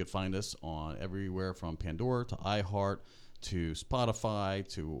 and you can find us on everywhere from Pandora to iHeart to Spotify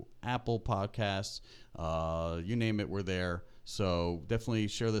to Apple Podcasts. You name it, we're there. So definitely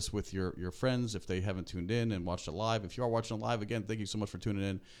share this with your friends if they haven't tuned in and watched it live. If you are watching it live, again, thank you so much for tuning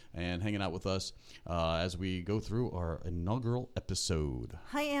in and hanging out with us as we go through our inaugural episode.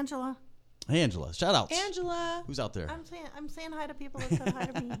 Hi, Angela. Hey, Angela, shout outs. Angela, Who's out there? I'm saying hi to people that said hi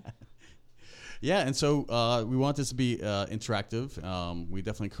to me. Yeah, and so we want this to be interactive. We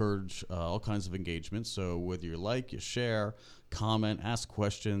definitely encourage all kinds of engagement. So whether you like, you share, comment, ask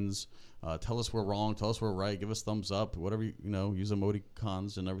questions, tell us we're wrong, tell us we're right, give us thumbs up, whatever, use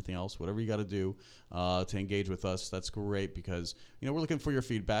emoticons and everything else, whatever you got to do to engage with us. That's great, because, we're looking for your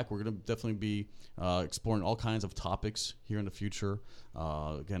feedback. We're going to definitely be exploring all kinds of topics here in the future.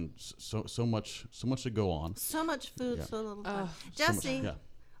 Again, so much to go on. So much food, Yeah. so little time. So much- Jesse, yeah.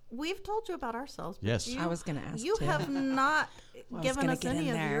 we've told you about ourselves. But Yes. I was gonna ask You too. have not was given gonna us get any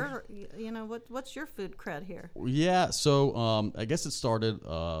in of there. your, what's your food cred here? Yeah, so I guess it started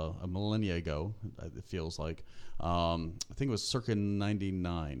a millennia ago, it feels like. I think it was circa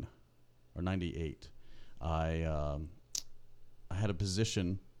 99. or 98, I had a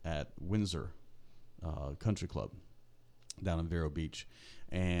position at Windsor Country Club down in Vero Beach.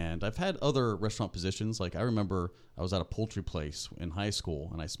 And I've had other restaurant positions. Like I remember I was at a poultry place in high school,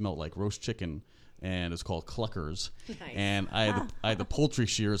 and I smelled like roast chicken, and it's called Cluckers. Nice. And I had the poultry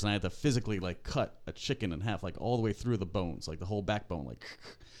shears, and I had to physically like cut a chicken in half, like all the way through the bones, like the whole backbone. Like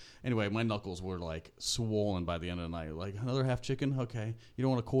anyway, my knuckles were like swollen by the end of the night. Like another half chicken, okay. You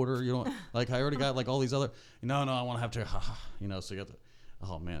don't want a quarter. You don't like. I already got like all these other. No, I want to have chicken. You know, so you got the.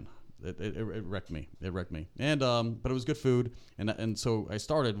 Oh man. It wrecked me. It wrecked me. And but it was good food. And so I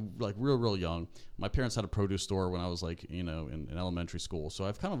started like real young. My parents had a produce store when I was like, you know, in elementary school. So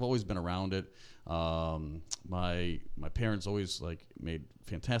I've kind of always been around it. My parents always like made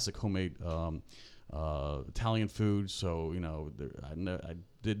fantastic homemade Italian food. So, you know, I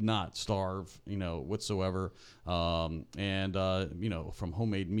did not starve, you know, whatsoever. You know, from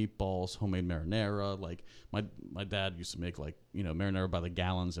homemade meatballs, homemade marinara. Like my dad used to make like, you know, marinara by the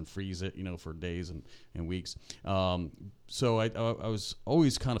gallons and freeze it, you know, for days and weeks. So I was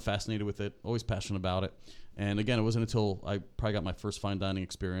always kind of fascinated with it, always passionate about it. And again, it wasn't until I probably got my first fine dining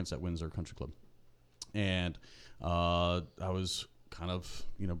experience at Windsor Country Club. And I was kind of,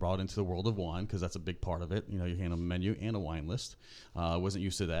 you know, brought into the world of wine because that's a big part of it. You know, you hand them a menu and a wine list. I wasn't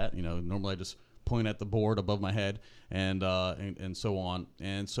used to that. You know, normally I just point at the board above my head and so on.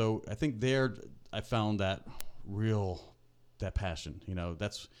 And so I think there I found that passion. You know,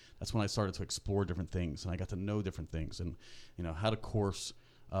 that's when I started to explore different things, and I got to know different things, and you know how to course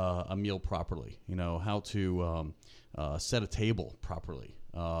a meal properly. You know how to set a table properly.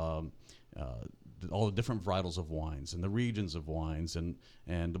 All the different varietals of wines and the regions of wines and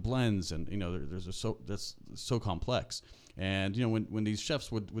the blends, and you know that's so complex. And you know when these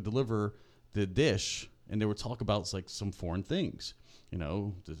chefs would deliver the dish and they would talk about like some foreign things, you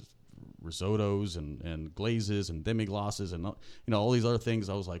know, the risottos and glazes and demi-glosses and you know all these other things,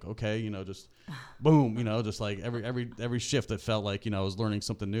 I was like, okay, you know, just boom, you know, just like every shift it felt like, you know, I was learning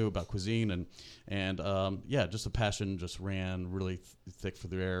something new about cuisine, and yeah, just the passion just ran really thick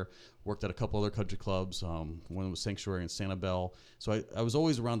through the air. Worked at a couple other country clubs. One was Sanctuary in Sanibel. So I was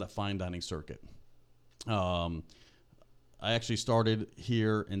always around that fine dining circuit. I actually started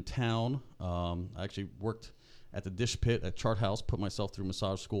here in town. I actually worked at the Dish Pit at Chart House, put myself through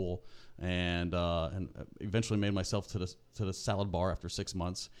massage school, and eventually made myself to the salad bar after 6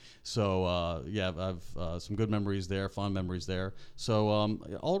 months. So yeah, I've some good memories there, fond memories there. So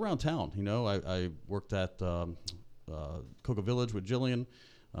all around town, you know, I worked at Cocoa Village with Jillian,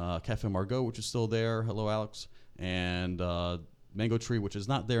 Cafe Margot, which is still there. Hello, Alex. And Mango Tree, which is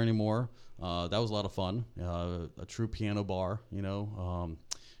not there anymore. That was a lot of fun. A true piano bar, you know.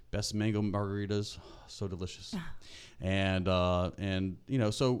 Best mango margaritas, so delicious. And you know,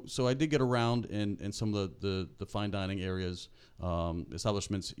 so I did get around in some of the fine dining areas,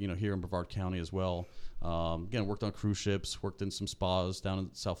 establishments, you know, here in Brevard County as well. Again, worked on cruise ships, worked in some spas down in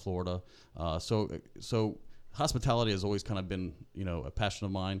South Florida. So hospitality has always kind of been, you know, a passion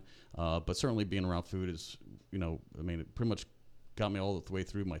of mine. But certainly being around food is, you know, I mean, it pretty much got me all the way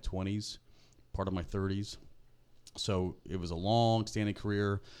through my 20s, part of my 30s. So it was a long-standing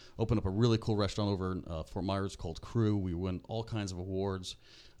career. Opened up a really cool restaurant over in Fort Myers called Crew. We won all kinds of awards.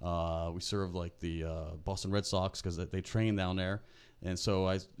 We served like the Boston Red Sox because they train down there. And so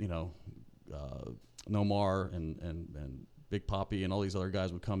I, you know, Nomar and Big Papi and all these other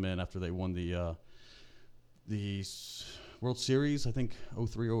guys would come in after they won the World Series, I think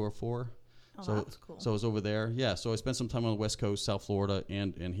 03 or 04. Oh, so that's cool. So I was over there. Yeah, so I spent some time on the West Coast, South Florida,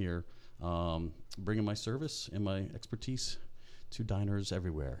 and here. Bringing my service and my expertise to diners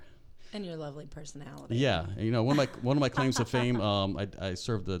everywhere. And your lovely personality. Yeah, and, you know, one of my claims to fame, I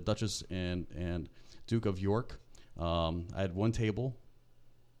served the Duchess and Duke of York. I had one table,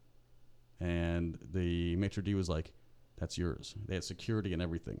 and the maitre d' was like, "That's yours." They had security and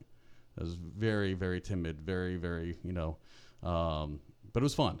everything. I was very, very timid, very, very, you know, but it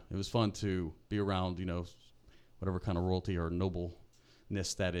was fun. It was fun to be around, you know, whatever kind of royalty or noble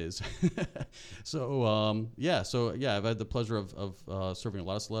that is. So yeah, I've had the pleasure of serving a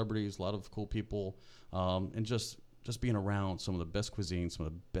lot of celebrities, a lot of cool people, and just being around some of the best cuisine, some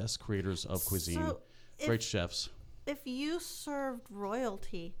of the best creators of cuisine, So great chefs. if you served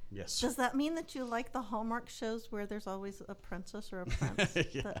royalty, Yes. does that mean that you like the Hallmark shows where there's always a princess or a prince?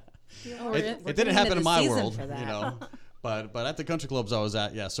 Yeah. Oh, It we're didn't getting happen into in the my season world, for that. you know. But at the country clubs I was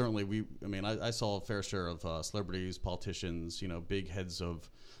at, yeah, certainly I saw a fair share of celebrities, politicians, you know, big heads of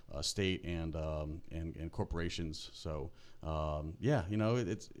state and corporations. So yeah, you know,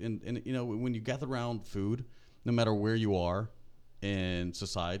 it's and you know, when you gather around food, no matter where you are, in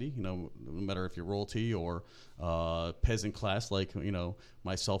society, no matter if you're royalty or peasant class, like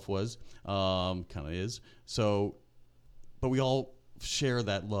myself was, kind of is. So, but we all share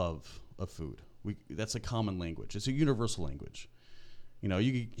that love of food. That's a common language. It's a universal language. You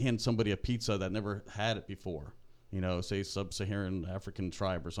can hand somebody a pizza that never had it before. Say sub-Saharan African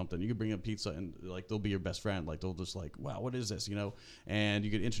tribe or something. You could bring a pizza and they'll be your best friend. They'll just wow, what is this? And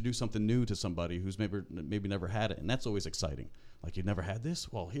you could introduce something new to somebody who's maybe never had it, and that's always exciting. You've never had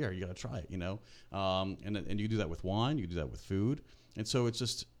this? Well, here, you got to try it. And you do that with wine, you do that with food, and so it's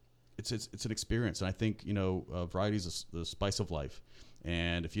just it's an experience. And I think variety is the spice of life.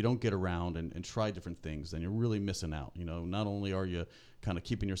 And if you don't get around and try different things, then you're really missing out. Not only are you kind of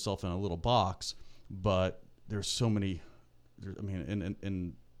keeping yourself in a little box, but there's so many,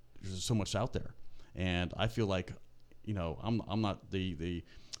 and there's so much out there. And I feel like, I'm not the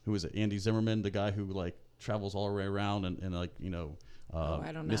who is it, Andy Zimmerman, the guy who travels all the way around and I don't know.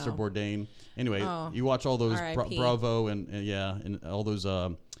 Mr. Bourdain. Anyway, you watch all those Bravo and all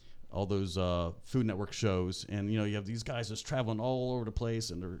those Food Network shows, and you have these guys just traveling all over the place,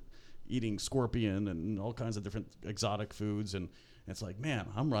 and they're eating scorpion and all kinds of different exotic foods, and it's man,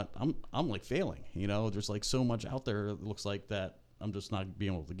 I'm failing. There's so much out there. It looks like that I'm just not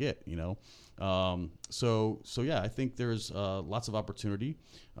being able to get. So yeah, I think there's lots of opportunity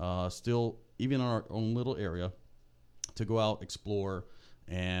still, even in our own little area, to go out, explore,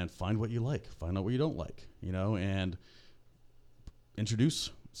 and find what you like, find out what you don't like, and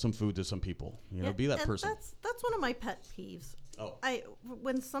introduce some food to some people, be that person. That's one of my pet peeves. Oh.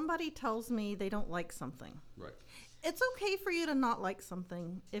 When somebody tells me they don't like something. Right. It's okay for you to not like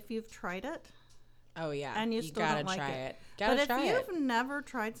something if you've tried it. Oh yeah. And you still don't like it. But if you've never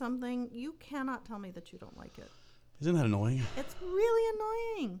tried something, you cannot tell me that you don't like it. Isn't that annoying? It's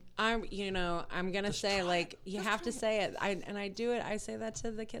really annoying. I'm gonna say you have to say it. I do it. I say that to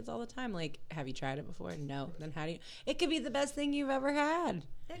the kids all the time. Have you tried it before? No. Then how do you? It could be the best thing you've ever had.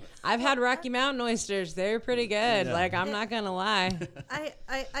 I've had Rocky Mountain oysters. They're pretty good. Yeah. I'm not gonna lie.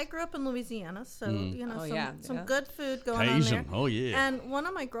 I grew up in Louisiana, so some yeah. good food going Cajun. on there. Oh yeah. And one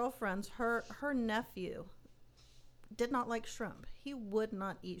of my girlfriends, her nephew, did not like shrimp. He would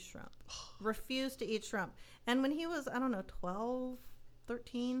not eat shrimp. Refused to eat shrimp. And when he was, 12,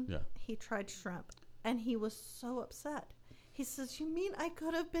 13, he tried shrimp. And he was so upset. He says, "You mean I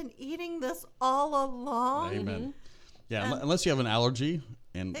could have been eating this all along?" Amen. Yeah, unless you have an allergy,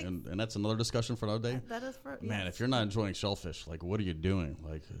 and that's another discussion for another day. That is for man. If you're not enjoying shellfish, what are you doing?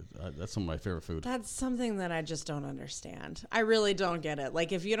 That's some of my favorite food. That's something that I just don't understand. I really don't get it.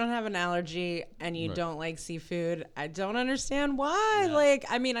 If you don't have an allergy and you don't like seafood, I don't understand why. Yeah.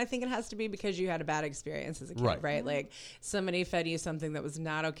 I think it has to be because you had a bad experience as a kid, right? Mm-hmm. Somebody fed you something that was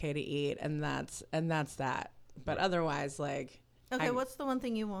not okay to eat, and that's that. But otherwise, okay, what's the one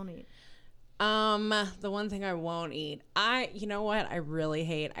thing you won't eat? The one thing I won't eat, you know what? I really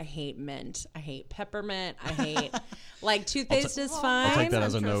hate. I hate mint. I hate peppermint. I hate toothpaste is fine. I'll take that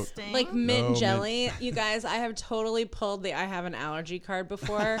as a note. Mint jelly. Mint. You guys, I have totally pulled I have an allergy card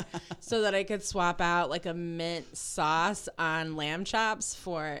before so that I could swap out a mint sauce on lamb chops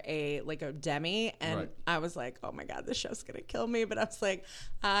for a demi. And I was like, oh my God, this chef's going to kill me. But I was like,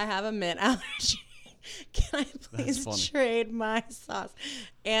 I have a mint allergy. Can I please trade my sauce?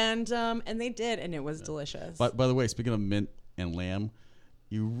 And they did, and it was delicious. By the way, speaking of mint and lamb,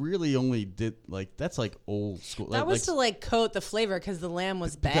 you really only did that's old school. That was to coat the flavor because the lamb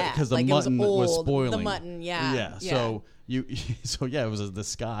was bad. Because the mutton was spoiling. The mutton, yeah. So it was a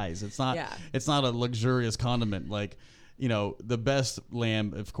disguise. It's not. Yeah. It's not a luxurious condiment the best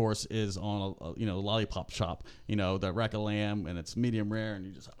lamb, of course, is on a lollipop shop. The rack of lamb, and it's medium rare, and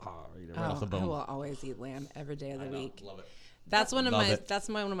you just eat it right off the bone. I will always eat lamb every day of the week. Love it. That's one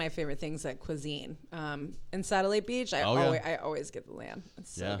of my favorite things at cuisine. In Satellite Beach, I always get the lamb.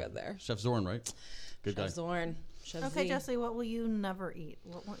 It's so good there. Chef Zorn, right? Good guy. Chef Zorn. Chef okay, Z. Jesse, what will you never eat?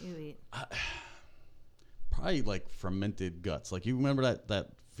 What won't you eat? Probably fermented guts. You remember that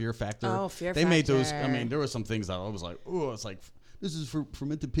Fear Factor? Oh, Fear Factor. They made those. There were some things that I was oh, it's this is for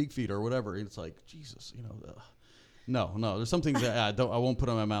fermented pig feet or whatever. And it's Jesus, no. There's some things that I won't put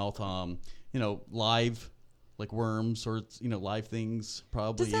in my mouth. Live, worms or live things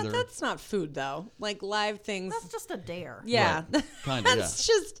probably. That's not food though. Live things. That's just a dare. Yeah, right. Kind of. That's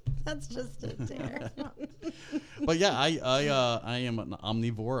just a dare. But yeah, I am an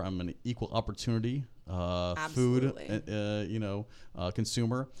omnivore. I'm an equal opportunity food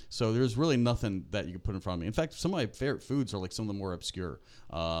consumer. So there's really nothing that you can put in front of me. In fact, some of my favorite foods are some of the more obscure.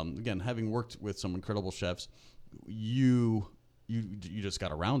 Again, having worked with some incredible chefs, you you just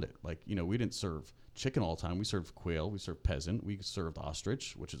got around it. Like, we didn't serve chicken all the time. We served quail. We served pheasant. We served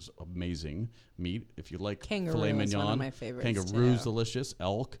ostrich, which is amazing meat. If you like Kangaroo filet is mignon, one of my favorites, kangaroo's too. delicious.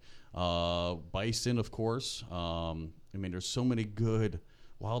 Elk, bison, of course. There's so many good.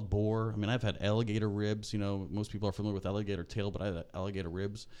 Wild boar. I've had alligator ribs. Most people are familiar with alligator tail, but I had alligator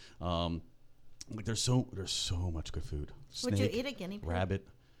ribs. There's so much good food. Snake, Would you eat a guinea pig? rabbit?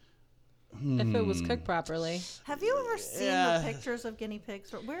 If it was cooked properly. Have you ever seen the pictures of guinea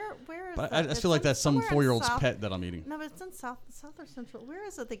pigs? Where is But that? I just feel like that's some somewhere in 4-year-old's South- pet that I'm eating. No, but it's in South or Central. Where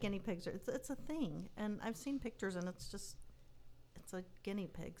is it? The guinea pigs are. It's a thing, and I've seen pictures, and it's a guinea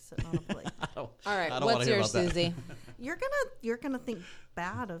pig sitting on a plate. All right, I don't what's wanna hear yours, about that. Susie? You're gonna think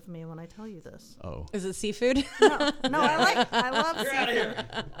bad of me when I tell you this. Oh, Is it seafood? No, I love seafood.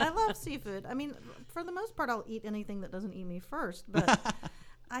 I love seafood. For the most part, I'll eat anything that doesn't eat me first, but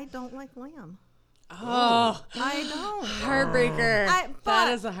I don't like lamb. Oh, I don't. heartbreaker. but-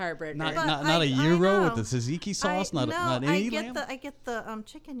 That is a heartbreaker. not But not I a gyro with know. the tzatziki sauce. Not I any get lamb. I get the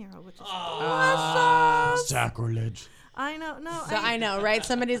chicken gyro, which is Sacrilege. I know. No, So I know, right?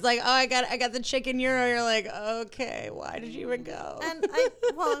 Somebody's like, "Oh, I got the chicken gyro." You're like, "Okay, why did you even go?" And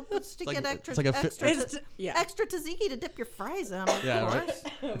it's to get extra, it's like a fi- extra, It's- yeah. extra tzatziki to dip your fries in. Of Yeah, right. course.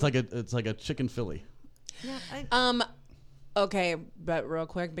 It's like a chicken Philly. Yeah, Okay, but real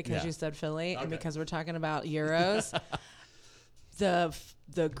quick, because Yeah. you said Philly and Okay. because we're talking about gyros,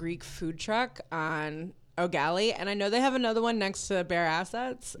 the Greek food truck on O'Galley, and I know they have another one next to Bear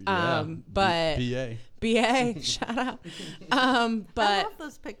Assets. But BA. BA, shout out. I But love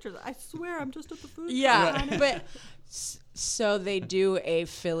those pictures. I swear, I'm just at the food. yeah, truck. but so they do a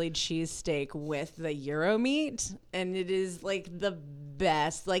Philly cheesesteak with the gyro meat, and it is like the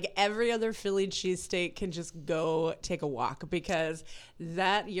best. Like every other Philly cheesesteak can just go take a walk because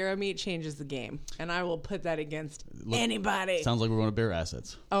that gyro meat changes the game, and I will put that against anybody. Sounds like we're going to Bear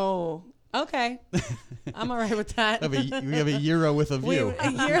Assets. Oh, okay, I'm all right with that. We have a gyro with a view.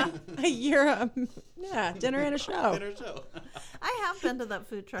 a gyro, yeah, dinner and a show. I have been to that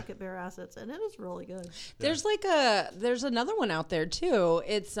food truck at Bear Assets, and it is really good. There's there's another one out there too.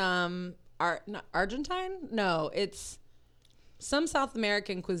 It's not Argentine? No, it's some South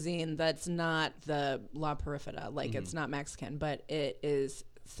American cuisine that's not the La Perifera. Like it's not Mexican, but it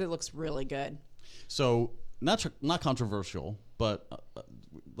looks really good. So not controversial, but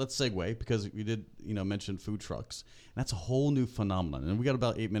let's segue because we did mention food trucks, and that's a whole new phenomenon. And we got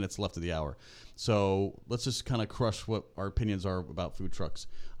about 8 minutes left of the hour, so let's just kind of crush what our opinions are about food trucks.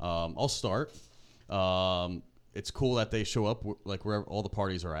 I'll start. It's cool that they show up like where all the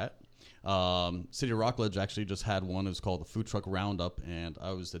parties are at. City of Rockledge actually just had one. It was called the Food Truck Roundup, and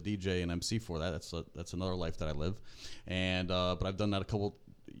I was the DJ and MC for that. That's another life that I live, and but I've done that a couple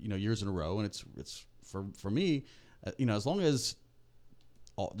years in a row, and it's for me, as long as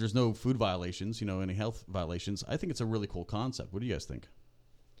there's no food violations, any health violations, I think it's a really cool concept. What do you guys think?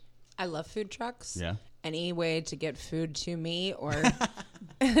 I love food trucks. Yeah. Any way to get food to me or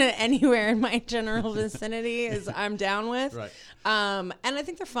anywhere in my general vicinity is I'm down with. Right. And I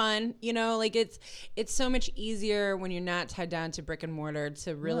think they're fun. Like it's so much easier when you're not tied down to brick and mortar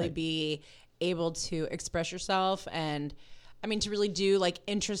to really Right. be able to express yourself and to really do like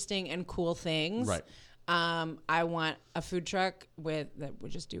interesting and cool things. Right. I want a food truck that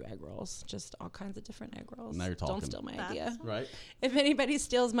would just do egg rolls, just all kinds of different egg rolls. Now you're talking. Don't steal my idea. Right. If anybody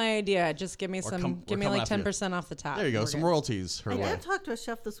steals my idea, just give me give me like after you. 10% off the top. There you go. We're Some good. royalties her I way. did talk to a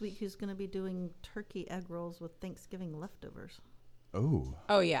chef this week who's going to be doing turkey egg rolls with Thanksgiving leftovers. Oh.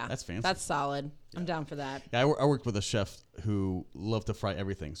 Oh yeah, That's fancy. That's solid. I'm down for that. Yeah, I worked with a chef who loved to fry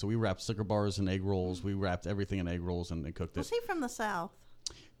everything. So we wrapped Snicker bars in egg rolls. We wrapped everything in egg rolls and cooked Was it. he from the South?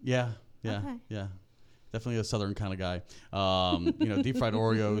 Yeah. Okay. Definitely a Southern kind of guy. Deep fried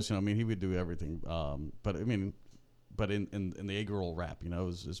Oreos. He would do everything. But in the egg roll wrap,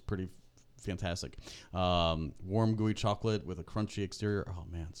 is pretty fantastic. Warm gooey chocolate with a crunchy exterior. Oh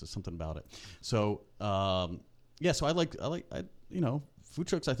man, it's just something about it. So so I like food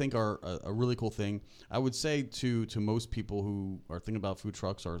trucks. I think are a really cool thing. I would say to most people who are thinking about food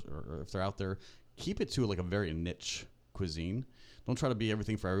trucks or if they're out there, keep it to like a very niche cuisine. Don't try to be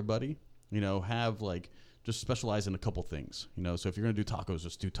everything for everybody. Have just specialize in a couple things. So if you're gonna do tacos,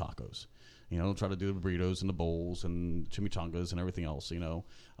 just do tacos. Don't try to do the burritos and the bowls and chimichangas and everything else.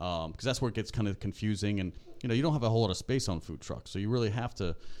 Because that's where it gets kind of confusing, and you don't have a whole lot of space on food trucks, so you really have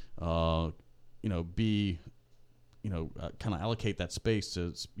to, be, kind of allocate that space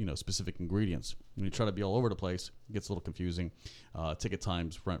to specific ingredients. When you try to be all over the place, it gets a little confusing. Ticket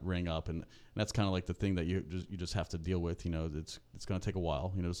times ring up, and that's kind of like the thing that you just have to deal with. It's going to take a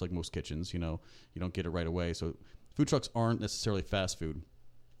while. It's like most kitchens. You don't get it right away. So food trucks aren't necessarily fast food,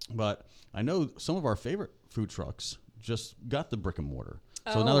 but I know some of our favorite food trucks just got the brick and mortar.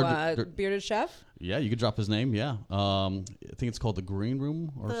 So now they're Bearded Chef? yeah, you could drop his name. Yeah, I think it's called the Green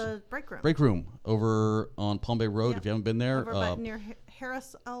Room or The break room. Break Room over on Palm Bay Road. Yep. If you haven't been there, Over by near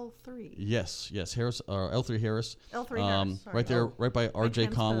Harris L3. yes, Harris L3 Harris. L3 Harris. Sorry. Right there, Oh. right by R.J.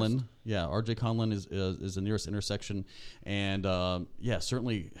 Cam's Conlon. Post. Yeah, R.J. Conlon is the nearest intersection, and yeah,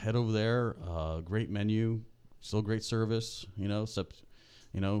 certainly head over there. Great menu, still great service. Except.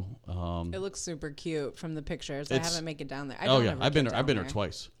 It looks super cute from the pictures. I haven't make it down there. I've been there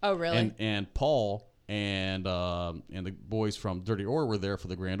twice. Oh, really? And Paul and the boys from Dirty Ore were there for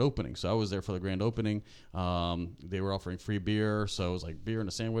the grand opening. So I was there for the grand opening. They were offering free beer, so it was like beer and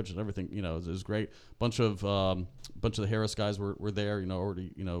a sandwich and everything. It was great. Bunch of the Harris guys were there.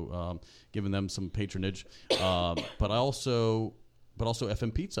 Already giving them some patronage. But also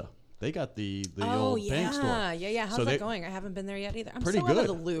FM Pizza. They got the old bank store. Yeah. How's that going? I haven't been there yet either. I'm pretty so good. out of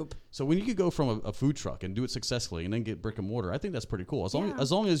the loop. So when you could go from a food truck and do it successfully and then get brick and mortar, I think that's pretty cool. As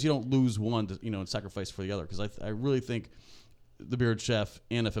long as you don't lose one, and sacrifice for the other. Because I really think the Bearded Chef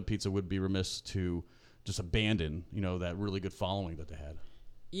and FM Pizza would be remiss to just abandon that really good following that they had.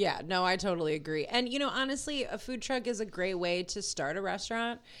 Yeah, no, I totally agree. And, honestly, a food truck is a great way to start a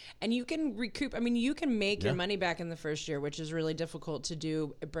restaurant. And you can recoup. I mean, you can make your money back in the first year, which is really difficult to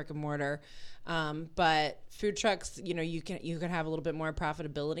do at brick and mortar. But food trucks, you can have a little bit more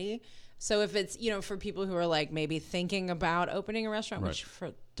profitability. So if it's, for people who are like maybe thinking about opening a restaurant, which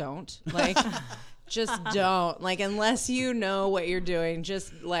don't, like, just don't. Like, unless you know what you're doing,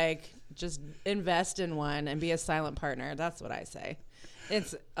 just invest in one and be a silent partner. That's what I say.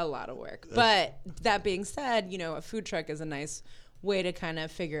 It's a lot of work. But that being said, a food truck is a nice way to kind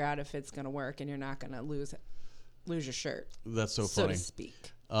of figure out if it's going to work and you're not going to lose your shirt. That's so so funny. To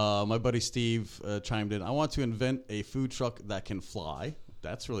speak. My buddy Steve chimed in. I want to invent a food truck that can fly.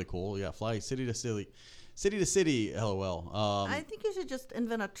 That's really cool. Yeah, fly city to city. City to city, LOL. I think you should just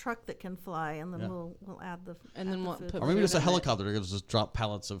invent a truck that can fly, and then we'll add the we'll food. put or maybe just a food in it. helicopter that can just drop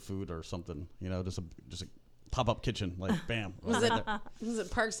pallets of food or something. Just a pop-up kitchen, like bam. Was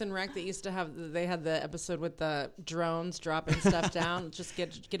it Parks and Rec that used to have? They had the episode with the drones dropping stuff down. Just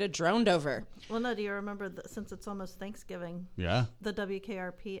get it droned over. Well, no. Do you remember since it's almost Thanksgiving? Yeah. The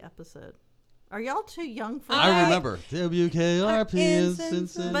WKRP episode. Are y'all too young for I that? remember. WKRP is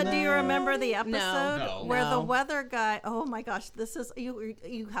Cincinnati. But do you remember the episode No. where the weather guy? Oh my gosh, this is you.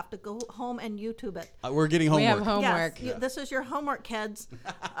 You have to go home and YouTube it. We're getting homework. We have homework. Yes, this is your homework, kids.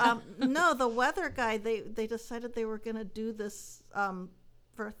 No, the weather guy. They decided they were going to do this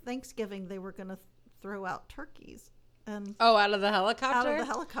for Thanksgiving. They were going to throw out turkeys. And out of the helicopter. out of the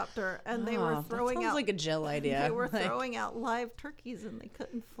helicopter, and they were throwing that sounds out like a Jill idea. They were throwing out live turkeys, and they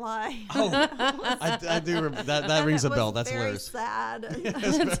couldn't fly. I do remember. That rings a bell. That's very hilarious. sad.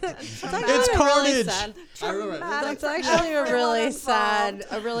 It's Really carnage. sad. I remember. That's for actually a everyone really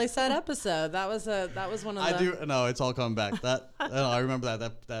involved. sad episode. That was one of the. I do. No, it's all coming back. I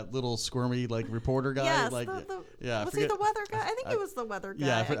remember that little squirmy reporter guy. Yes, yeah. was he the weather guy? I think he was the weather guy.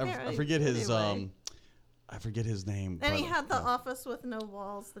 Yeah, I forget his anyway. I forget his name. And he but, had the office with no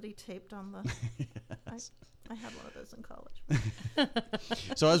walls that he taped on the. Yes. I had one of those in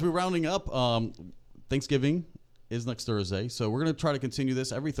college. So as we're rounding up, Thanksgiving is next Thursday. So we're going to try to continue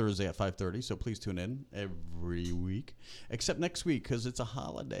this every Thursday at 5:30. So please tune in every week, except next week because it's a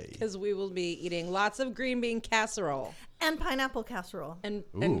holiday. Because we will be eating lots of green bean casserole And pineapple casserole. and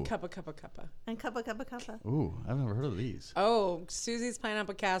Ooh. cuppa. And cuppa. Ooh, I've never heard of these. Oh, Susie's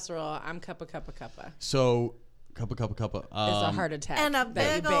pineapple casserole. I'm cuppa. So cuppa. It's a heart attack. And a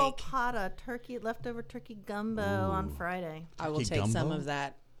that you big old bake. pot of leftover turkey gumbo on Friday. I will turkey take some gumbo? of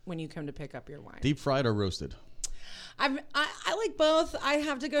that when you come to pick up your wine. Deep fried or roasted? I like both. I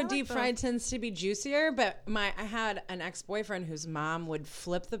have to go like deep both. fried tends to be juicier, but I had an ex-boyfriend whose mom would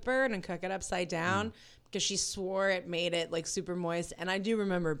flip the bird and cook it upside down because she swore it made it super moist, and I do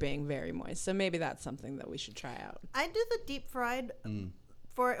remember being very moist. So maybe that's something that we should try out. I do the deep fried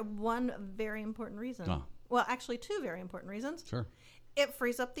for one very important reason. Oh. Well, actually, two very important reasons. Sure. It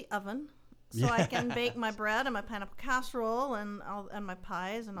frees up the oven, so I can bake my bread and my pineapple casserole and my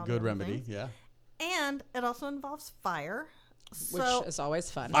pies and all the Good other remedy. things. Yeah. And it also involves fire. Which So is always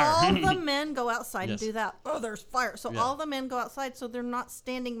fun. all the men go outside Yes. and do that. Oh, there's fire. So Yeah. all the men go outside, so they're not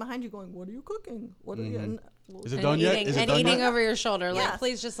standing behind you going, "What are you cooking? What are you?" And, Is it And done yet? eating, Is it and done eating yet? over your shoulder. Yes.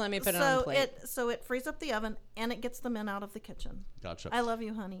 Please just let me put it on the plate. So it frees up the oven and it gets the men out of the kitchen. Gotcha. I love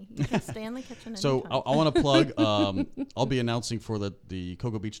you, honey. You can stay in the kitchen. So anytime. I want to plug. I'll be announcing for the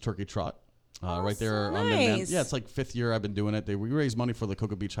Cocoa Beach Turkey Trot right there Awesome. on Midman. Nice. Yeah, it's like 5th year I've been doing it. We raise money for the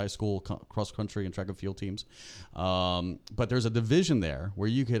Cocoa Beach High School cross country and track and field teams. But there's a division there where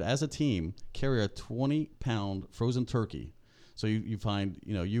you could, as a team, carry a 20-pound frozen turkey. So you find,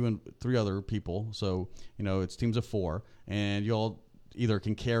 you and 3 other people. So, it's teams of 4, and you all either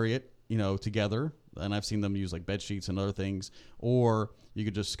can carry it, together. And I've seen them use like bed sheets and other things, or you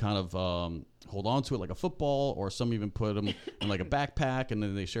could just kind of hold on to it like a football, or some even put them in like a backpack, and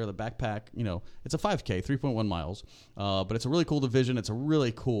then they share the backpack. It's a 5K, 3.1 miles, but it's a really cool division. It's a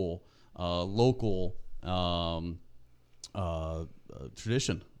really cool local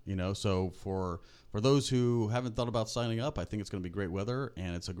tradition. So for those who haven't thought about signing up, I think it's going to be great weather,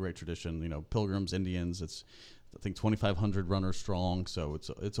 and it's a great tradition. Pilgrims, Indians, it's I think 2,500 runners strong, so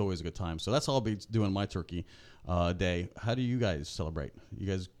it's always a good time. So that's all I'll be doing my turkey day. How do you guys celebrate? You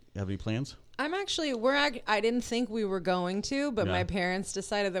guys have any plans? I didn't think we were going to, but my parents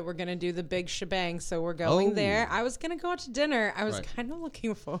decided that we're going to do the big shebang, so we're going there. I was going to go out to dinner. I was kind of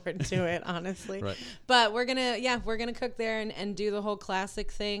looking forward to it, honestly. Right. But we're going to cook there and do the whole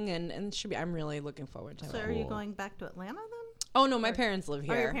classic thing, and it should be, I'm really looking forward to So it. are you going back to Atlanta then? Oh, no, my parents live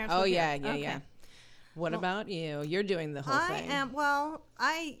here. your parents live yeah, here. yeah, Okay. yeah. What about you? You're doing the whole thing.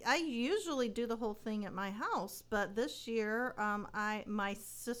 I usually do the whole thing at my house, but this year,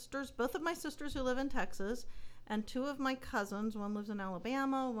 both of my sisters who live in Texas, and 2 of my cousins, one lives in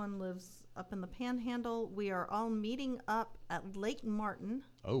Alabama, one lives up in the Panhandle. We are all meeting up at Lake Martin,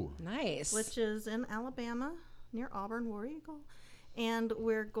 Oh, Nice. which is in Alabama near Auburn, War Eagle, and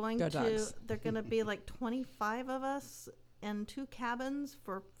we're going Go Dogs. They're going to be like 25 of us in 2 cabins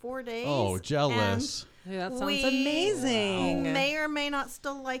for 4 days. oh, jealous. Ooh, that sounds We amazing. May or may not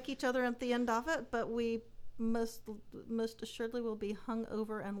still like each other at the end of it, but we most assuredly will be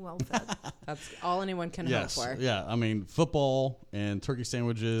hungover and well fed. That's all anyone can Yes, hope for. yeah. I mean, football and turkey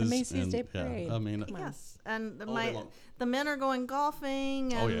sandwiches. The Macy's and, Day Parade. Yeah, I mean, Come on. Yes, and All day long. the men are going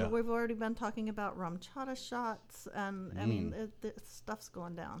golfing, and Oh, yeah. we've already been talking about rum chata shots, and I mean, the stuff's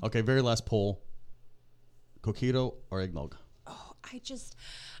going down. okay, very last poll: coquito or eggnog?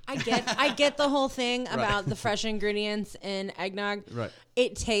 I get the whole thing about the fresh ingredients in eggnog. Right.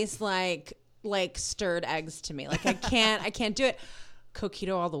 It tastes like stirred eggs to me. Like I can't do it.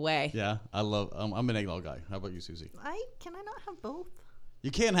 Coquito all the way. Yeah, I love. I'm an eggnog guy. How about you, Susie? Can I not have both?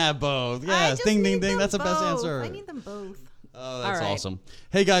 You can't have both. I Yes, just ding, need ding, ding. them That's the best both. answer. I need them both. Oh, that's All right. awesome.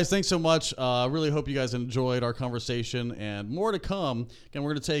 Hey, guys, thanks so much. I really hope you guys enjoyed our conversation, and more to come. Again,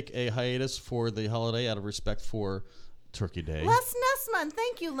 we're going to take a hiatus for the holiday out of respect for Turkey Day. Les Nessman,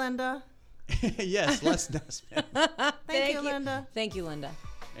 thank you, Linda. Yes, Les Nessman. Thank you, Linda. Thank you, Linda.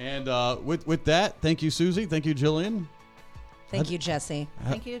 And with that, thank you, Susie. Thank you, Jillian. Thank you, Jesse.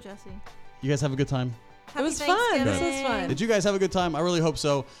 Thank you, Jesse. You guys have a good time? Happy was fun. This was Thanksgiving. fun. Did you guys have a good time? I really hope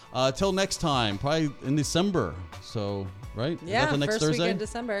so. Till next time, probably in December. So, right? Is Yeah, that the next first Thursday? week of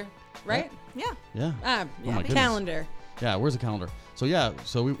December, right? Yeah. Yeah. Yeah, my goodness. calendar. Yeah, where's the calendar? So, yeah,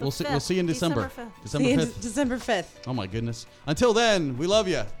 so we'll see you in December. December 5th. December See you 5th. December 5th. Oh, my goodness. Until then, we love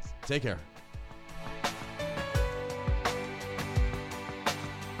you. Take care.